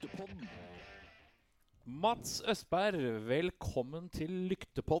 Lyktepodden. Mats Østberg, velkommen til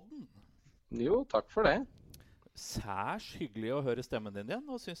Lyktepodden. Jo, takk for det. Særs hyggelig å høre stemmen din igjen.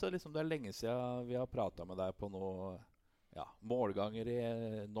 Nå synes jeg liksom det er lenge siden vi har pratet med deg på noe målganger i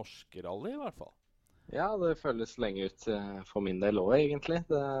norsk rally i hvert fall. Ja, det føles lenge ut for min del også, egentlig.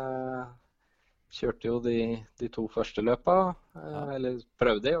 Det kjørte jo de 2 første løpa, eller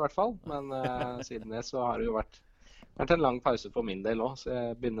prøvde i hvert fall. Men siden det så har det jo vært en lang pause for min del også, så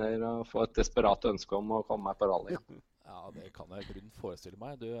jeg begynner å få et desperat ønske om å komme meg på rally. Ja, det kan jeg i grunnen forestille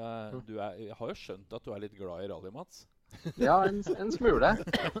meg. Jeg har jo skjønt at du er litt glad i rally, Mats. Ja, en smule.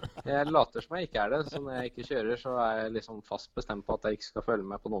 Jeg later som jeg ikke er det, så når jeg ikke kjører, så er jeg liksom fast bestemt på at jeg ikke skal følge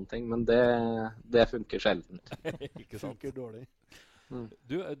med på noen ting, men det funker sjelden. Ikke sant? Funker dårlig.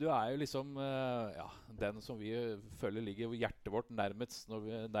 Du er jo liksom den som vi føler ligger hjertet vårt nærmest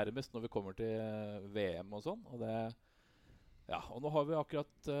når vi kommer til VM og sånn. Og nå har vi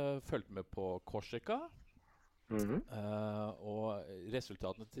akkurat fulgt med på Korsika. Og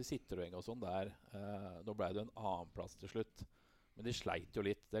resultatene til Citroën og sånn der, nå ble det en annen plass til slutt. Men de sleit jo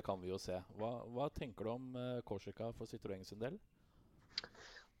litt, det kan vi jo se. Hva tenker du om Korsika for Citroën sin del?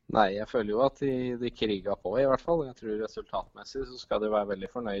 Nei, jeg føler jo at de kriget på i hvert fall. Jeg tror resultatmessig så skal de være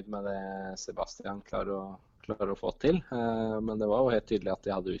veldig fornøyd med det Sebastian klarer å få til. Men det var jo helt tydelig at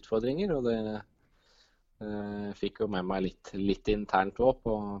de hadde utfordringer, og det fikk jo med meg litt internt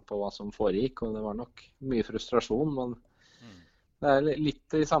også på hva som foregikk, og det var nok mye frustrasjon, men det er litt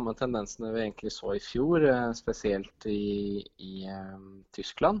de samme tendensene vi egentlig så i fjor, spesielt i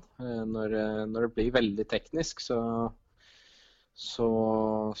Tyskland. Når det blir veldig teknisk, så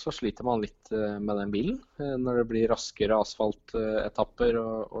sliter man litt med den bilen. Når det blir raskere asfaltetapper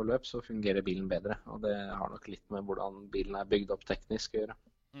og løp, så fungerer bilen bedre, og det har nok litt med hvordan bilen er bygd opp teknisk å gjøre.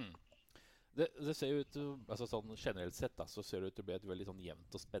 Det ser jo ut til, altså sånn generelt sett da, så ser det ut til å bli et veldig sånn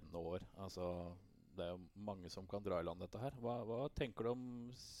jevnt og spennende år. Altså, det er jo mange som kan dra i land dette her. Hva tenker du om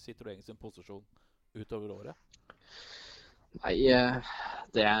Citroën sin posisjon utover året? Nei,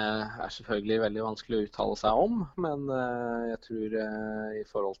 det er selvfølgelig veldig vanskelig å uttale seg om, men jeg tror i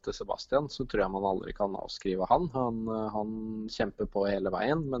forhold til Sebastian så tror jeg man aldri kan avskrive han. Han kjemper på hele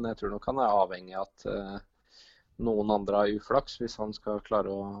veien, men jeg tror nok han er avhengig av at noen andre har uflaks hvis han skal klare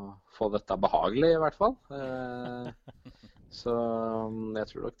å få dette behagelig i hvert fall. Så jeg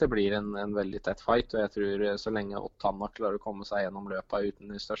tror nok det blir en veldig tett fight, og jeg tror så lenge Ottana klarer å komme seg gjennom løpet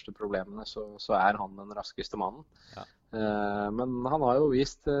uten de største problemene, så er han den raskeste mannen. Ja. Men han har jo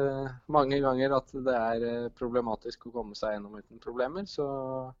vist mange ganger at det er problematisk å komme seg gjennom uten problemer, så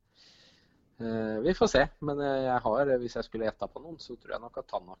vi får se. Men hvis jeg skulle gjette på noen, så tror jeg nok at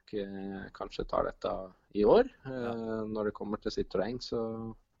Tanak kanskje tar dette i år. Når det kommer til Citroën,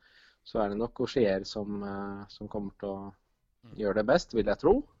 så er det nok Ogier som kommer til å gjøre det best, vil jeg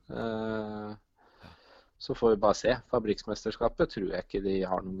tro. Så får vi bare se. Fabrikksmesterskapet tror jeg ikke de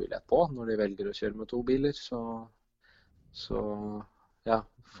har noen mulighet på når de velger å kjøre med 2 biler. Så ja,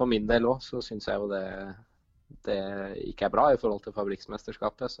 for min del også, så synes jeg jo det ikke er bra i forhold til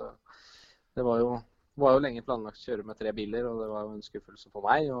fabrikksmesterskapet. Så det var jo lenge planlagt å kjøre med 3 biler, og det var jo en skuffelse for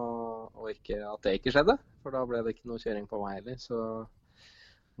meg, og ikke at det ikke skjedde, for da ble det ikke noe kjøring på meg heller. Så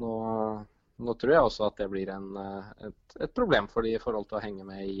nå tror jeg også at det blir et problem for de i forhold til å henge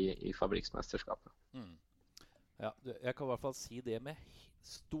med i fabrikksmesterskapet. Ja, jeg kan i hvert fall si det med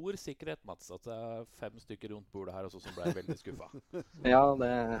stor sikkerhet, Mats, at det er 5 stykker rundt bordet her også som ble veldig skuffet. Ja,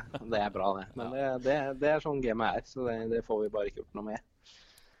 det er bra det. Men det er sånn gamet er, så det får vi bare ikke gjort noe med.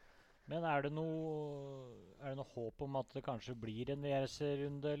 Men er det noe håp om at det kanskje blir en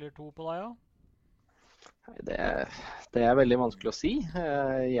VRC-runde eller 2 på deg, ja? Det er veldig vanskelig å si.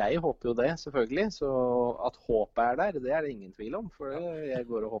 Jeg håper jo det, selvfølgelig. Så at håpet er der, det er det ingen tvil om. For jeg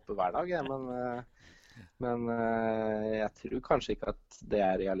går og håper hver dag. Men jeg tror kanskje ikke at det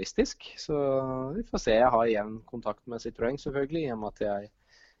er realistisk. Så vi får se. Jeg har igjen kontakt med Citroën, selvfølgelig. I og med at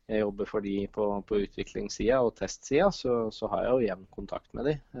jeg jobber for de på utviklingssida og testsida, så har jeg jo igjen kontakt med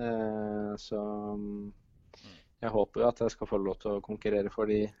de. Så jeg håper jo at jeg skal få lov til å konkurrere for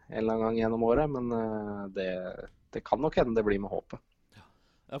de en eller annen gang gjennom året, men det kan nok hende det blir med håpet.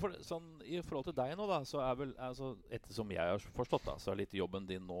 Ja, for sånn, i forhold til deg nå da, så er vel, altså, ettersom jeg har forstått da, så er litt jobben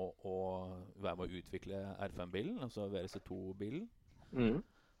din nå å være med å utvikle R5-bilen, altså VRC2-bilen.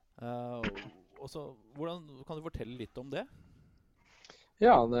 Og så, hvordan kan du fortelle litt om det?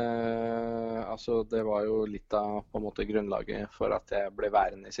 Ja, det var jo litt av på en måte grunnlaget for at jeg ble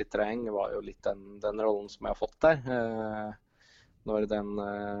værende i Citroën. Det var jo litt den rollen som jeg har fått der. Når den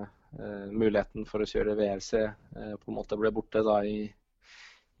muligheten for å kjøre VRC på en måte ble borte da i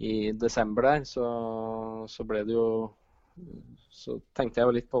desember der, så ble det jo, så tenkte jeg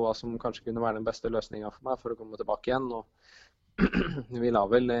jo litt på hva som kanskje kunne være den beste løsningen for meg for å komme tilbake igjen. Og vi la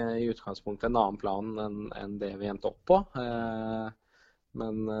vel i utgangspunktet en annen plan enn det vi endte opp på.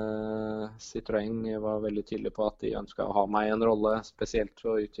 Men Citroën var veldig tydelig på at de ønsket å ha meg i en rolle, spesielt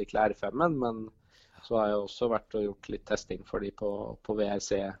for å utvikle R5-en, men Så har jeg også vært og gjort litt testing for de på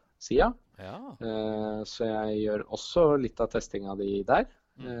VRC-sida. Ja. Så jeg gjør også litt av testinga di der,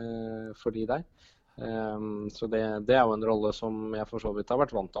 for de der. Så det er jo en rolle som jeg for så vidt har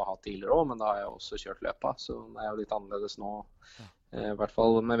vært vant til å ha tidligere også, men da har jeg også kjørt løpa, så det er jo litt annerledes nå, i hvert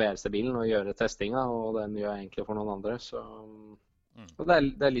fall med VRC-bilen, å gjøre testinga, og den gjør jeg egentlig for noen andre, så det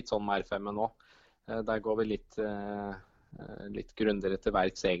er litt sånn med R5 nå. Der går vi litt grundigere til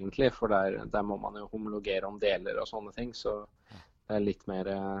verks egentlig, for der må man jo homologere om deler og sånne ting, så det er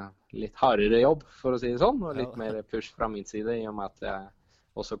litt hardere jobb, for å si det sånn, og litt mer push fra min side, i og med at jeg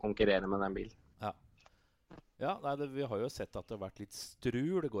også konkurrerer med den bilen. Ja, vi har jo sett at det har vært litt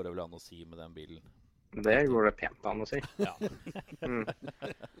strul, det går det vel an å si, med den bilen. Det går det pent an å si. Ja.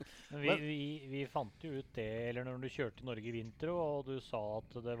 Men vi fant jo ut det, eller når du kjørte i Norge i vinter, og du sa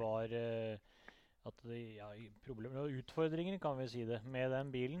at det var problemer og utfordringer, kan vi si det, med den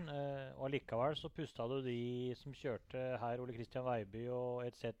bilen. Og allikevel så pustet du de som kjørte her, Ole Kristian Veiby og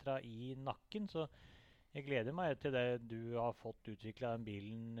etc. i nakken, så jeg gleder meg til det du har fått utviklet den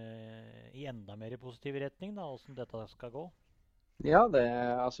bilen i enda mer positiv retning, da, hvordan dette skal gå. Ja,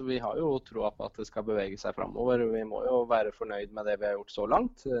 altså vi har jo troa på at det skal bevege seg fremover. Vi må jo være fornøyd med det vi har gjort så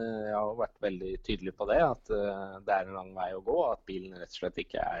langt. Jeg har vært veldig tydelig på det, at det er en lang vei å gå, at bilen rett og slett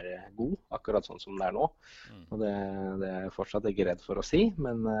ikke er god, akkurat sånn som det er nå. Og det er jeg fortsatt ikke redd for å si,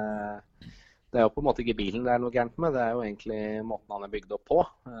 men det er jo på en måte ikke bilen det er noe gærent med, det er jo egentlig måten han er bygd opp på,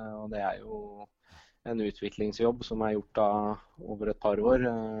 og det er jo en utviklingsjobb som er gjort over et par år,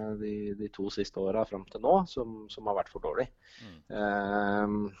 de 2 siste årene frem til nå, som har vært for dårlig.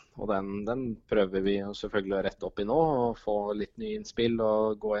 Og den prøver vi jo selvfølgelig å rette opp i nå, og få litt nye innspill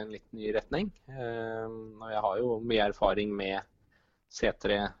og gå i en litt ny retning. Og jeg har jo mye erfaring med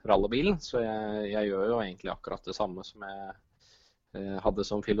C3 rallybilen, så jeg gjør jo egentlig akkurat det samme som jeg hadde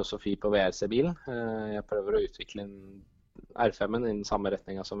som filosofi på VRC-bilen. Jeg prøver å utvikle en R5-en i den samme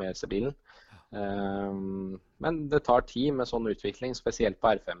retningen som VRC-bilen. Men det tar tid med sånn utvikling, spesielt på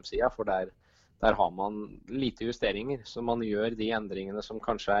R5-sida, for der har man lite justeringer, så man gjør de endringene som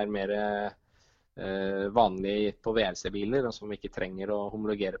kanskje er mer vanlige på VRC-biler, og som vi ikke trenger å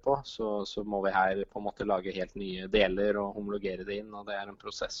homologere på, så må vi her på en måte lage helt nye deler og homologere det inn, og det er en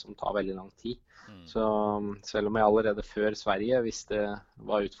prosess som tar veldig lang tid. Så selv om jeg allerede før Sverige visste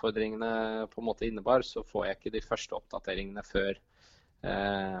hva utfordringene på en måte innebar, så får jeg ikke de første oppdateringene før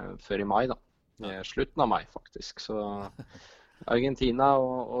i mai da. Slutten av mai faktisk, så Argentina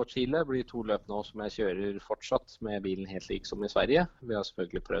og Chile blir 2 løp nå som jeg kjører fortsatt med bilen helt lik som i Sverige. Vi har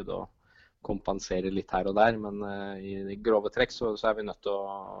selvfølgelig prøvd å kompensere litt her og der, men i grove trekk så er vi nødt til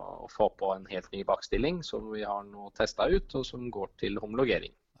å få på en helt ny bakstilling som vi har nå testet ut, og som går til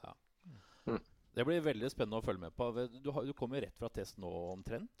homologering. Det blir veldig spennende å følge med på. Du kom jo rett fra test nå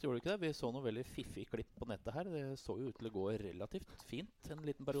omtrent, gjorde du ikke det? Vi så noe veldig fiffig klipp på nettet her. Det så jo ut til å gå relativt fint en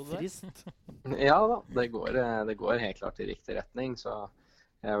liten periode der. Frist. Ja da, det går helt klart i riktig retning, så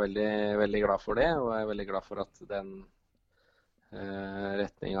jeg er veldig, veldig glad for det, og jeg er veldig glad for at den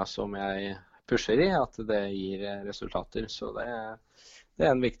retningen som jeg pusher i, at det gir resultater. Så det er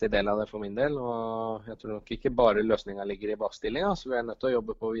en viktig del av det for min del, og jeg tror nok ikke bare løsningen ligger i bakstillingen, så vi er nødt til å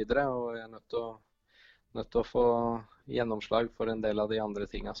jobbe på videre, og jeg er nødt til å få gjennomslag for en del av de andre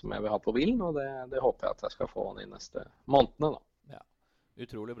tingene som jeg vil ha på bilen, og det håper jeg at jeg skal få de neste månedene da. Ja,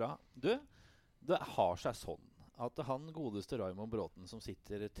 utrolig bra. Du, det har seg sånn at han godeste Raymond Bråten som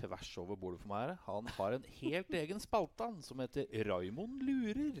sitter tvers over bordet for meg her, han har en helt egen spaltan som heter Raymond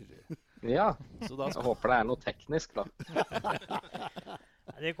lurer. Ja, jeg håper det er noe teknisk da.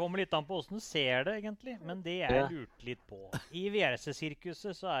 Det kommer litt an på hvordan du ser det egentlig, men det er lurt litt på. I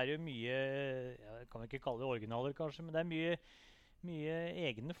VRC-sirkuset så er det jo mye, jeg kan ikke kalle det originaler kanskje, men det er mye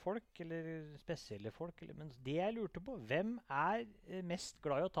egne folk, eller spesielle folk. Men det jeg lurte på, hvem er mest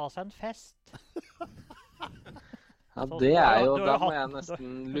glad i å ta seg en fest? Ja, det er jo, da må jeg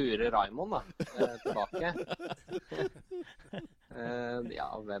nesten lure Raymond da, tilbake. Ja,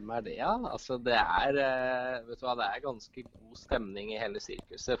 hvem er det da? Altså det vet du hva, det er ganske god stemning i hele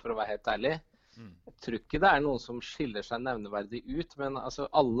sirkuset, for å være helt ærlig. Jeg tror ikke det er noen som skiller seg nevneverdig ut, men altså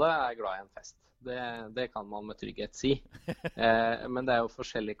alle er glad i en fest. Det kan man med trygghet si. Men det er jo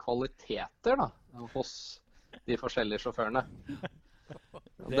forskjellige kvaliteter da, hos de forskjellige sjåførene.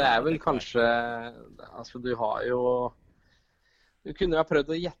 Det er vel kanskje, altså du kunne jo ha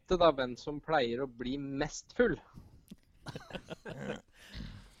prøvd å gjette da, hvem som pleier å bli mest full.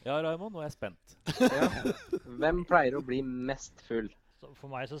 Ja, Raymond, nå er jeg spent. Ja. Hvem pleier å bli mest full? Så for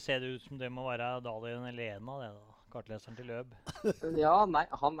meg så ser det ut som det må være Dahlgren eller Lena, det da. kartleseren til Løb. Ja, nei,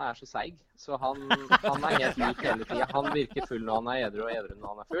 han så seig. Så han helt lik hele tiden. Han virker full når han edru, og edru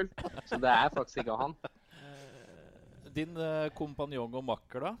når han full. Så det faktisk ikke han. Din kompanjong og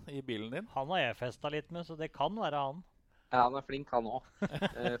makker da, i bilen din? Han har jeg festet litt med, så det kan være han. Ja, han flink han også,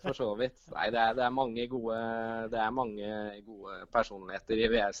 for så vidt. Nei, det mange gode personligheter i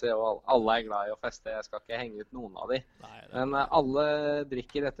VRC, og alle glad i å feste. Jeg skal ikke henge ut noen av de. Nei, Men alle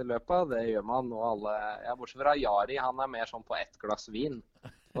drikker etter løpet, det gjør man. Og alle, bortsett fra Jari, han mer sånn på ett glass vin.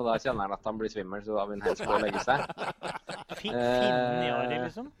 Og da kjenner han at han blir svimmel, så da vil han helst gå og legge seg. Finnen Jari,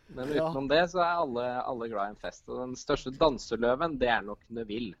 liksom. Men utenom det, så alle glad i en fest. Og den største danseløven, det nok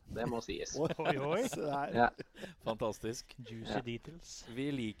Neville. Det må sies. Oi. Ja. Fantastisk. Juicy details. Vi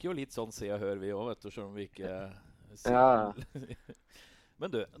liker jo litt sånn Se og Hør, vi også, vet du, selv om vi ikke Ja.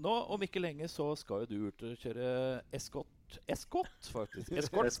 Men du, nå om ikke lenge så skal jo du ut og kjøre Escort, faktisk.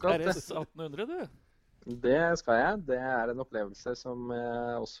 Escort RS 1800, du. Det skal jeg. Det en opplevelse som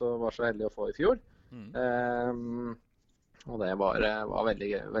jeg også var så heldig å få i fjor. Og det var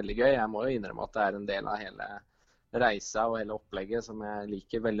veldig, veldig gøy. Jeg må jo innrømme at det en del av hele reisa og hele opplegget som jeg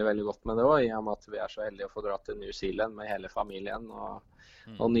liker veldig, veldig godt med det også, i og med at vi så heldige å få dra til New Zealand med hele familien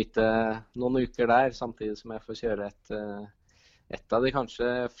og nyte noen uker der, samtidig som jeg får kjøre et av de kanskje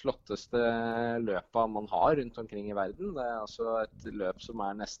flotteste løpa man har rundt omkring i verden. Det altså et løp som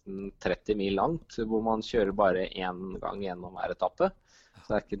nesten 30 mil langt, hvor man kjører bare én gang gjennom hver etappe.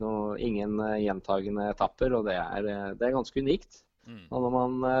 Så det ikke ingen gjentagende etapper, og det ganske unikt. Og når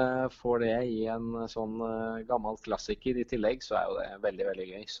man får det i en sånn gammel klassiker i tillegg, så jo det veldig, veldig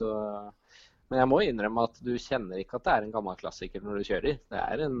gøy. Men jeg må innrømme at du kjenner ikke at det en gammel klassiker når du kjører. Det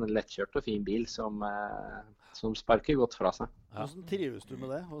en lettkjørt og fin bil som sparker godt fra seg. Hvordan trives du med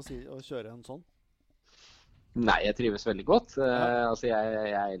det, å kjøre en sånn? Nei, jeg trives veldig godt. Altså,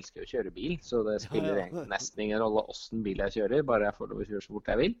 jeg elsker å kjøre bil, så det spiller egentlig nesten ingen rolle hvordan bil jeg kjører, bare jeg får lov å kjøre så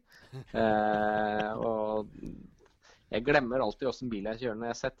fort jeg vil. Og jeg glemmer alltid hvordan bil jeg kjører.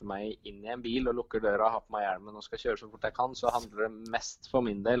 Når jeg setter meg inn i en bil og lukker døra og har på meg hjelmen og skal kjøre så fort jeg kan, så handler det mest for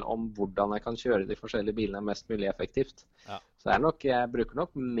min del om hvordan jeg kan kjøre de forskjellige bilene mest mulig effektivt. Ja. Så jeg bruker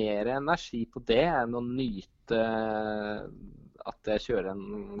nok mer energi på det enn å nyte at jeg kjører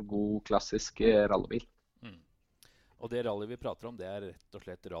en god, klassisk rallybil. Og det rally vi prater om, det rett og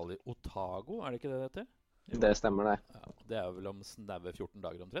slett Rally Otago, det ikke det det heter? Det stemmer det. Ja, det vel om snaue 14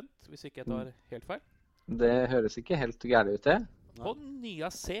 dager omtrent, hvis ikke jeg tar helt feil. Det høres ikke helt gærlig ut, det. På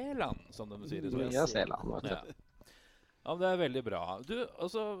Nya-Zeeland, som de sier. Nya-Zeeland, vet du. Ja, det veldig bra. Du,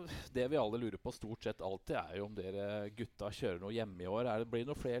 altså, det vi alle lurer på stort sett alltid jo om dere gutta kjører noe hjemme i år. Blir det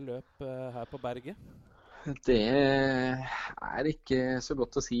noen flere løp her på berget? Det ikke så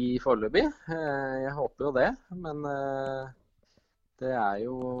godt å si foreløpig. Jeg håper jo det, men det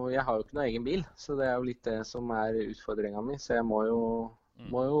jo jeg har jo ikke noen egen bil, så det jo litt det som utfordringen min. Så jeg må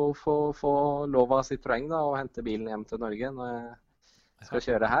jo få lov av Citroën da, og hente bilen hjem til Norge når jeg skal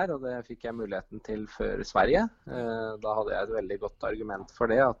kjøre her, og det fikk jeg muligheten til før Sverige. Da hadde jeg et veldig godt argument for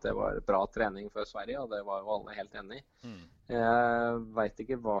det, at det var bra trening før Sverige, og det var jo alle helt enig i. Jeg vet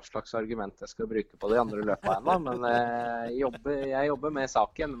ikke hva slags argument jeg skal bruke på de andre løpene ennå, men jeg jobber med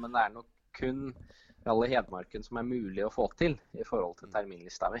saken, men det nok kun Rally Hedmarken som mulig å få til i forhold til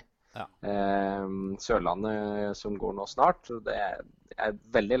terminlista mi. Ja. Sørlandet som går nå snart, det jeg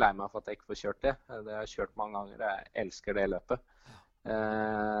veldig lei meg for at jeg ikke får kjørt det. Det har jeg kjørt mange ganger, jeg elsker det løpet.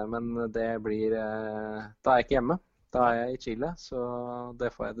 Men det blir da jeg ikke hjemme, da jeg i Chile, så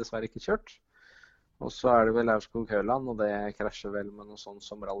det får jeg dessverre ikke kjørt. Og så det vel Aurskog-Høland, og det krasjer vel med noe sånt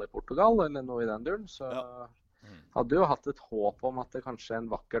som Rally Portugal, eller noe i den duren. Så hadde jo hatt et håp om at det kanskje en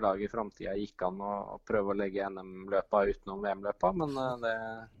vakker dag i fremtiden gikk an å prøve å legge NM-løpa utenom VM-løpa, men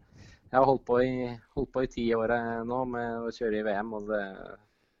jeg har holdt på i 10 år nå med å kjøre i VM, og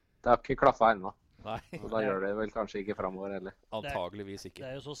det har ikke klaffet ennå. Nei. Og da gjør det vel kanskje ikke fremover heller. Antageligvis ikke.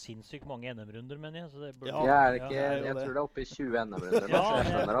 Det jo så sinnssykt mange NM-runder, mener jeg. Så det burde... jeg tror det oppe i 20 NM-runder. Så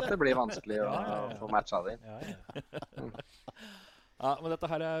jeg skjønner at det blir vanskelig å få matcha det inn. Ja, men dette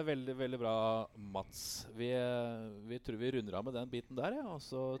her veldig, veldig bra, Mats. Vi tror vi runder av med den biten der, og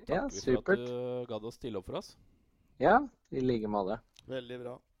så takker vi for at du gadd å stille opp for oss. Ja, i like måte. Veldig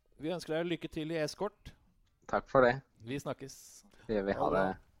bra. Vi ønsker deg lykke til i Escort. Takk for det. Vi snakkes. Det vi har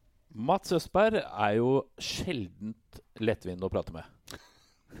det. Mats Østberg jo sjeldent lettvint å prate med.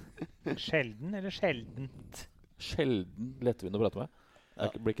 Sjelden eller sjeldent? Sjelden lettvint å prate med.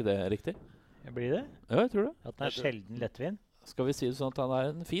 Blir ikke det riktig? Blir det? Ja, jeg tror det. At den sjelden lettvint? Skal vi si det sånn at han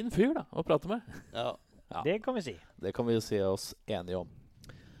en fin fyr da, å prate med? Ja. Det kan vi si. Det kan vi si oss enige om.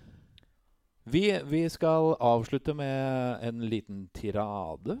 Vi skal avslutte med en liten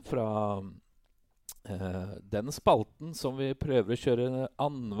tirade fra Den spalten som vi prøver å kjøre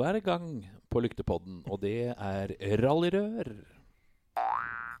annenhver gang på Lyktepodden, og det er Rallyrør.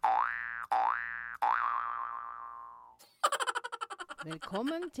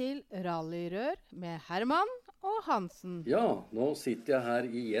 Velkommen til Rallyrør med Herman og Hansen. Ja, nå sitter jeg her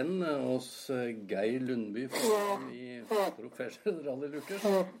igjen hos Geir Lundby i Professional Rallyrukker.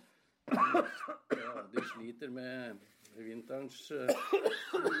 Ja, de sliter med vinterens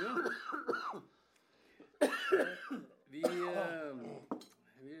flue. Vi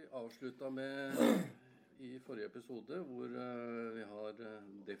avsluttet med i forrige episode hvor vi har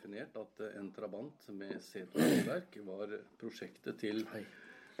definert at en Trabant med C2-verk var prosjektet til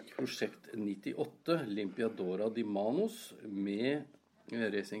Prosjekt 98 Limpiadora di Manos med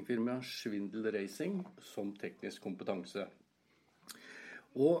racingfirmaet Schwindel Racing som teknisk kompetanse.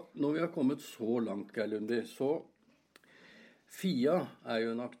 Og når vi har kommet så langt, Geir Lundby, så FIA er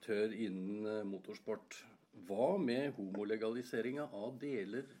jo en aktør innen motorsport. Hva med homolegaliseringen av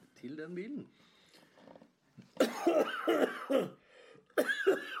deler til den bilen?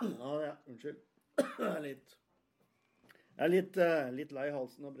 Ja, unnskyld. Jeg er litt lei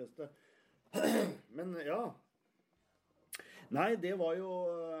halsen og brøstet. Men ja. Nei, det var jo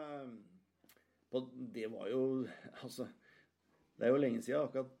altså, det er jo lenge siden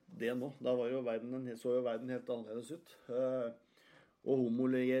akkurat det nå. Da var jo så jo verden helt annerledes ut. Og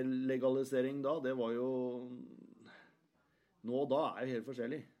homolegalisering da, det var jo nå og da er jo helt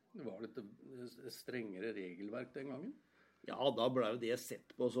forskjellig. Var det et strengere regelverk den gangen? Ja, da ble jo det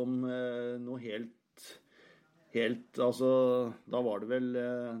sett på som noe helt, altså, da var det vel,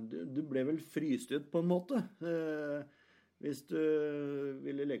 du ble vel fryst ut på en måte, hvis du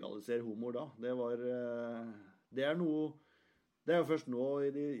ville legalisere homoer da. Det er jo først nå,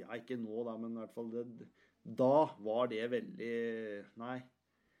 ja, ikke nå da, men i hvert fall da var det veldig, nei,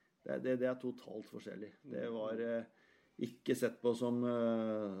 det er totalt forskjellig. Det var ikke sett på som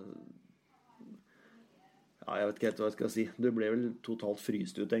ja, jeg vet ikke helt hva jeg skal si. Du ble vel totalt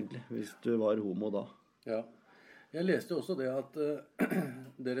fryst ut egentlig hvis du var homo da. Ja, jeg leste også det at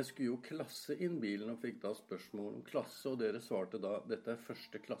dere skulle jo klasse inn bilen og fikk da spørsmål om klasse, og dere svarte da dette er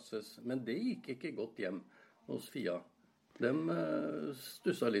første klasses, men det gikk ikke godt hjem hos FIA. De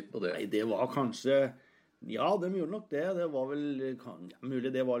stusset litt på det. Nei, det var kanskje, ja, de gjorde nok det. Det var vel,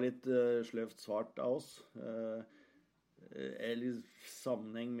 mulig det var litt sløvt svart av oss. Eller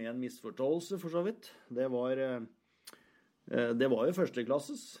sammenheng med en misforståelse for så vidt. Det var jo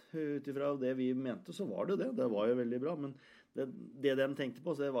førsteklasses. Utifra det vi mente, så var det. Det var jo veldig bra. Men det de tenkte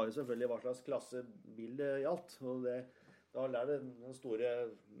på, så det var jo selvfølgelig hva slags klassebil det gjaldt. Og da lærte den store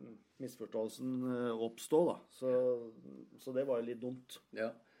misforståelsen oppstå, da. Så det var jo litt dumt. Ja,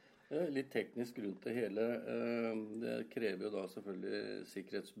 litt teknisk rundt det hele. Det krever jo da selvfølgelig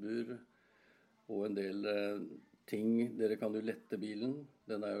sikkerhetsbur og en del ting. Dere kan jo lette bilen.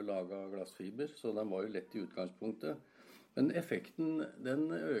 Den er jo laget av glassfiber, så den var jo lett i utgangspunktet. Men effekten, den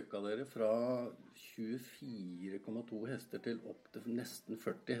øka dere fra 24,2 hester til opp til nesten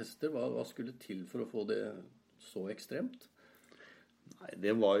 40 hester. Hva skulle til for å få det så ekstremt? Nei,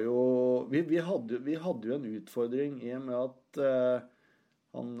 det var jo... Vi hadde jo en utfordring i og med at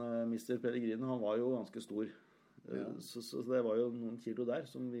Mr. Pellegrino, han var jo ganske stor. Ja. Så det var jo noen kilo der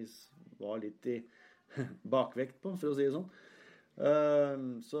som vi var litt i bakvekt på, for å si det sånn.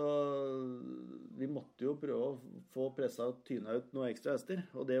 Så vi måtte jo prøve å få presset og tyna ut noen ekstra hester,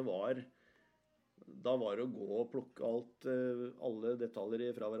 og da var det å gå og plukke alle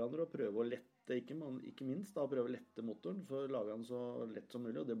detaljer fra hverandre og prøve å lette, ikke minst da, prøve å lette motoren for å lage den så lett som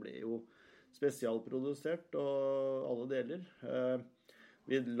mulig, og det ble jo spesialprodusert og alle deler.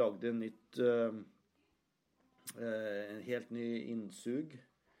 Vi lagde en helt ny innsug,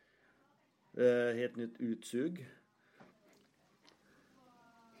 helt nytt utsug.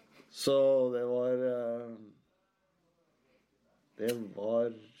 Så det var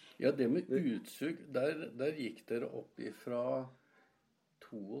Ja, det med utsug, der gikk dere opp ifra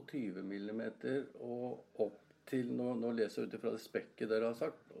 22 millimeter og opp til, nå leser jeg ut ifra det spekket dere har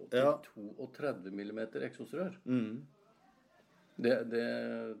sagt, til 32 millimeter eksosrør.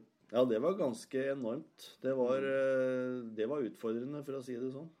 Ja, det var ganske enormt. Det var utfordrende, for å si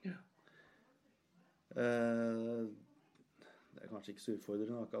det sånn. Ja. Det er kanskje ikke så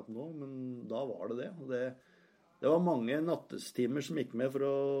utfordrende akkurat nå, men da var det. Det var mange nattestimer som gikk med for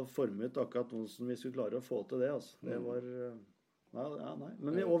å forme ut akkurat hvordan vi skulle klare å få til det. Altså. Det var...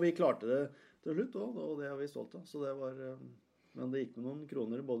 nei. Og vi klarte det til slutt, og det er vi stolt av. Så det var... Men det gikk med noen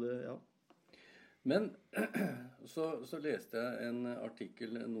kroner både, ja. Men så leste jeg en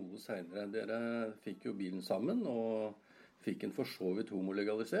artikkel noe senere. Dere fikk jo bilen sammen, og fikk en for så vidt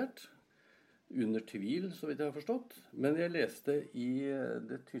homolegalisert. under tvil, så vidt jeg har forstått. Men jeg leste i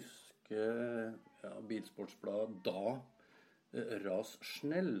det tyske bilsportsbladet da, Ras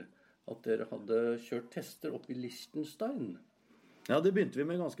Schnell, at dere hadde kjørt tester opp i Liechtenstein. Ja, det begynte vi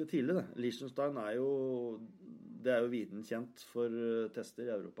med ganske tidlig. Det. Liechtenstein er jo viden kjent for tester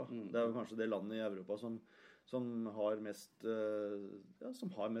i Europa. Det er jo kanskje det landet i Europa som har mest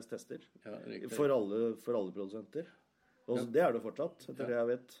tester. Ja, for alle produsenter. Og det er det fortsatt, etter det jeg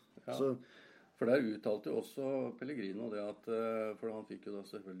vet. Ja. Så, for der uttalte jo også Pellegrino det at, for han fikk jo da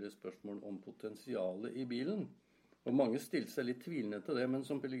selvfølgelig spørsmål om potensialet i bilen. Og mange stilte seg litt tvilende til det, men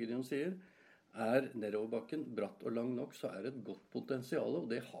som Pellegrino sier, nedoverbakken bratt og lang nok, så det et godt potensial, og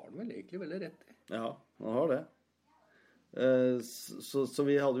det har han vel egentlig veldig rett i. Ja, han har det. Så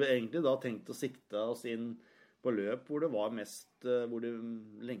vi hadde jo egentlig da tenkt å sikte oss inn på løp hvor det var hvor de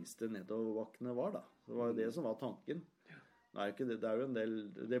lengste nedoverbakkene var da. Det var jo det som var tanken. Nei, ikke det. Det er jo en del,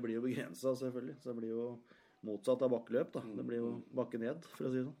 det blir jo begrenset selvfølgelig. Så det blir jo motsatt av bakkeløp da. Det blir jo bakke ned, for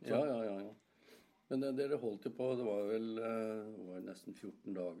å si det sånn. Ja. Men dere holdt jo på, det var vel nesten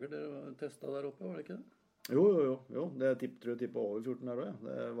 14 dager dere testet der oppe, var det ikke det? Jo. Det tror jeg tippet over 14 der også, ja.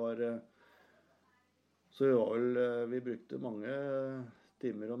 Det var, så vi brukte mange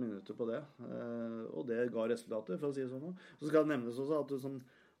timer og minutter på det. Og det ga resultater, for å si det sånn. Så skal det nevnes også at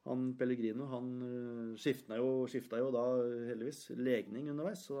han Pellegrino, han skiftet jo da heldigvis legning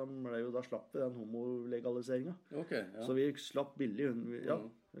underveis, så da slapp vi den homolegaliseringen. Okay, ja. Så vi slapp billig,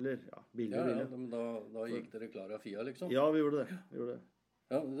 billig. Men da gikk dere klar av FIA, liksom? Ja, vi gjorde det.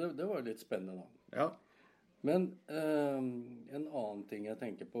 Ja, det var litt spennende da. Ja. Men en annen ting jeg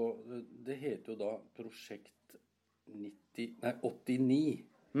tenker på, det heter jo da Prosjekt 89,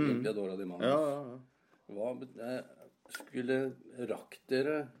 Olympiadora di Mans. Ja. Rakk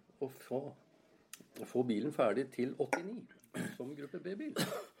dere å få bilen ferdig til 89 som gruppe B-bil?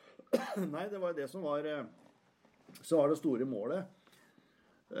 Nei, det var det som var det store målet.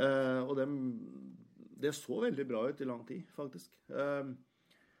 Og det så veldig bra ut i lang tid, faktisk.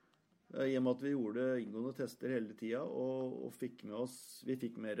 I og med at vi gjorde inngående tester hele tiden, og vi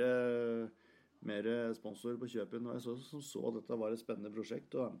fikk mer sponsorer på kjøpen, og jeg så at dette var et spennende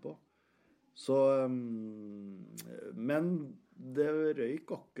prosjekt å være med på. Så, men det røyk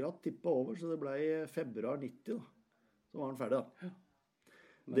akkurat tippet over, så det ble i februar 90 da. Så var den ferdig da.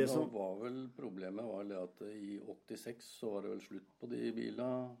 Men det da var vel problemet at i 86 så var det vel slutt på de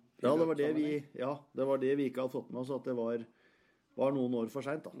bilene? Ja, det var det vi ikke hadde fått med oss, at det var noen år for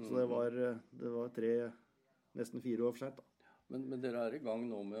sent da. Så det var nesten 4 år for sent da. Men dere i gang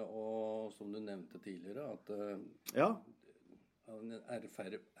nå med som du nevnte tidligere, ja, en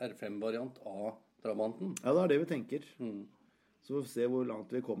R5-variant av Trabanten. Ja, det det vi tenker. Så vi får se hvor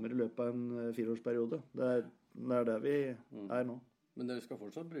langt vi kommer i løpet av en 4-årsperiode. Det er der vi nå. Men dere skal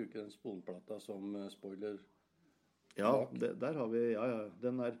fortsatt bruke den sponplata som spoiler? Ja, der har vi,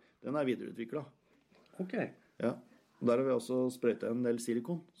 den er videreutviklet. Ok. Ja, og der har vi også sprøytet en del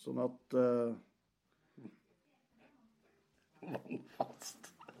silikon, sånn at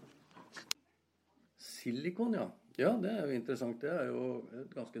Silikon, ja. Ja, det jo interessant. Det jo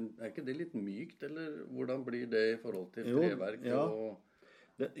ganske, ikke det litt mykt, eller hvordan blir det i forhold til treverk? Ja.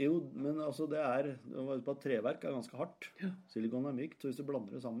 Men altså treverk ganske hardt. Ja. Silikon mykt, så hvis du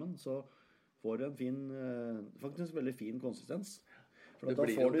blander det sammen, så får du faktisk veldig fin konsistens. For det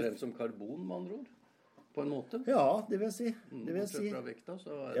blir jo omtrent som karbon, med andre ord, på en måte. Ja, det vil jeg si. Bortsett fra vekta,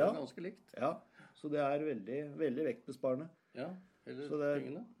 så det ganske likt. Ja, så det veldig, veldig vektbesparende. Ja, eller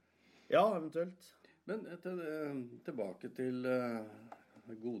tingene. Ja, eventuelt. Men tilbake til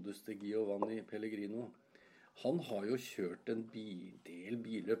godeste Giovanni Pellegrino. Han har jo kjørt en del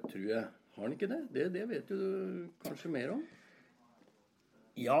billøp, tror jeg. Har han ikke det? Det vet du kanskje mer om?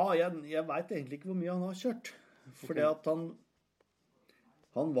 Ja, jeg vet egentlig ikke hvor mye han har kjørt. Fordi at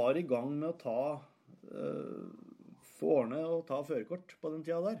han var i gang med å få ordne og ta førerkort på den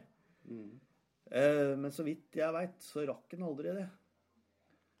tida der. Men så vidt jeg vet, så rakk han aldri det.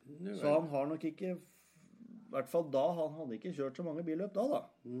 Så han har nok ikke, i hvert fall da, han hadde ikke kjørt så mange billøp da.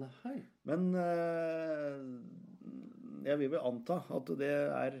 Nei. Men jeg vil vel anta at det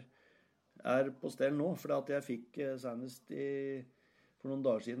på stell nå, for at jeg fikk senest for noen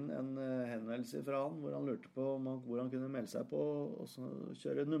dager siden en henvendelse fra han, hvor han lurte på hvor han kunne melde seg på og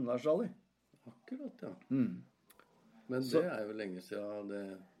kjøre Numedalsrally. Akkurat, ja. Men det jo lenge siden det...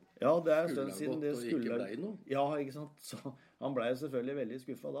 Ja, det en stund siden det skulle... Og ikke ble noe. Ja, ikke sant? Så han ble selvfølgelig veldig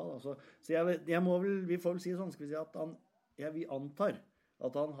skuffet da. Så vi får vel si sånn, skal vi si at vi antar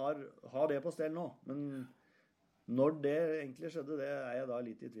at han har det på stell nå. Men når det egentlig skjedde, det jeg da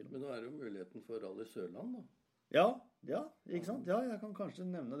litt i tvil om. Men nå jo muligheten for Rally Sørland da. Ja, ikke sant? Ja, jeg kan kanskje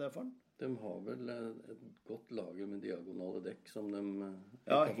nevne det for han. De har vel et godt lager med diagonale dekk som de ikke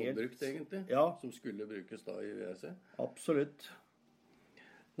Ja, har fått helt. brukt, egentlig. Ja, Som skulle brukes da i VRC. absolutt.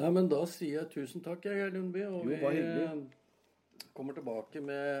 Nei, men da sier jeg tusen takk, Geir Lundby. Og Jo, bare hyggelig. kommer tilbake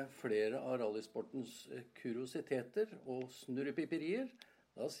med flere av rallysportens kuriositeter og snurrepiperier.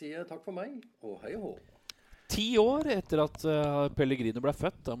 Da sier jeg takk for meg, og hei og hå. 10 år etter at Pellegrino ble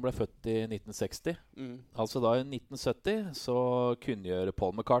født. Han ble født i 1960. Altså da i 1970 så kunngjør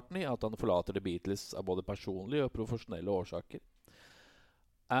Paul McCartney at han forlater The Beatles av både personlige og profesjonelle årsaker.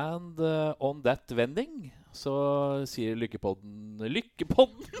 And on that vending så sier Lykkepodden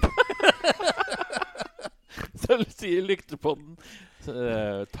Så sier Lykkepodden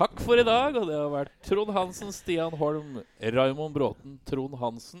takk for i dag, og det har vært Trond Hansen, Stian Holm, Raymond Bråten, Trond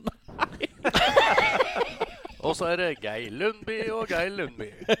Hansen Og så det Geir Lundby og Geir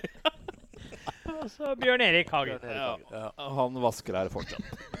Lundby. Og så Bjørn Erik Hagen. Han vasker her fortsatt.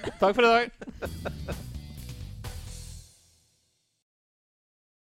 Takk for i dag.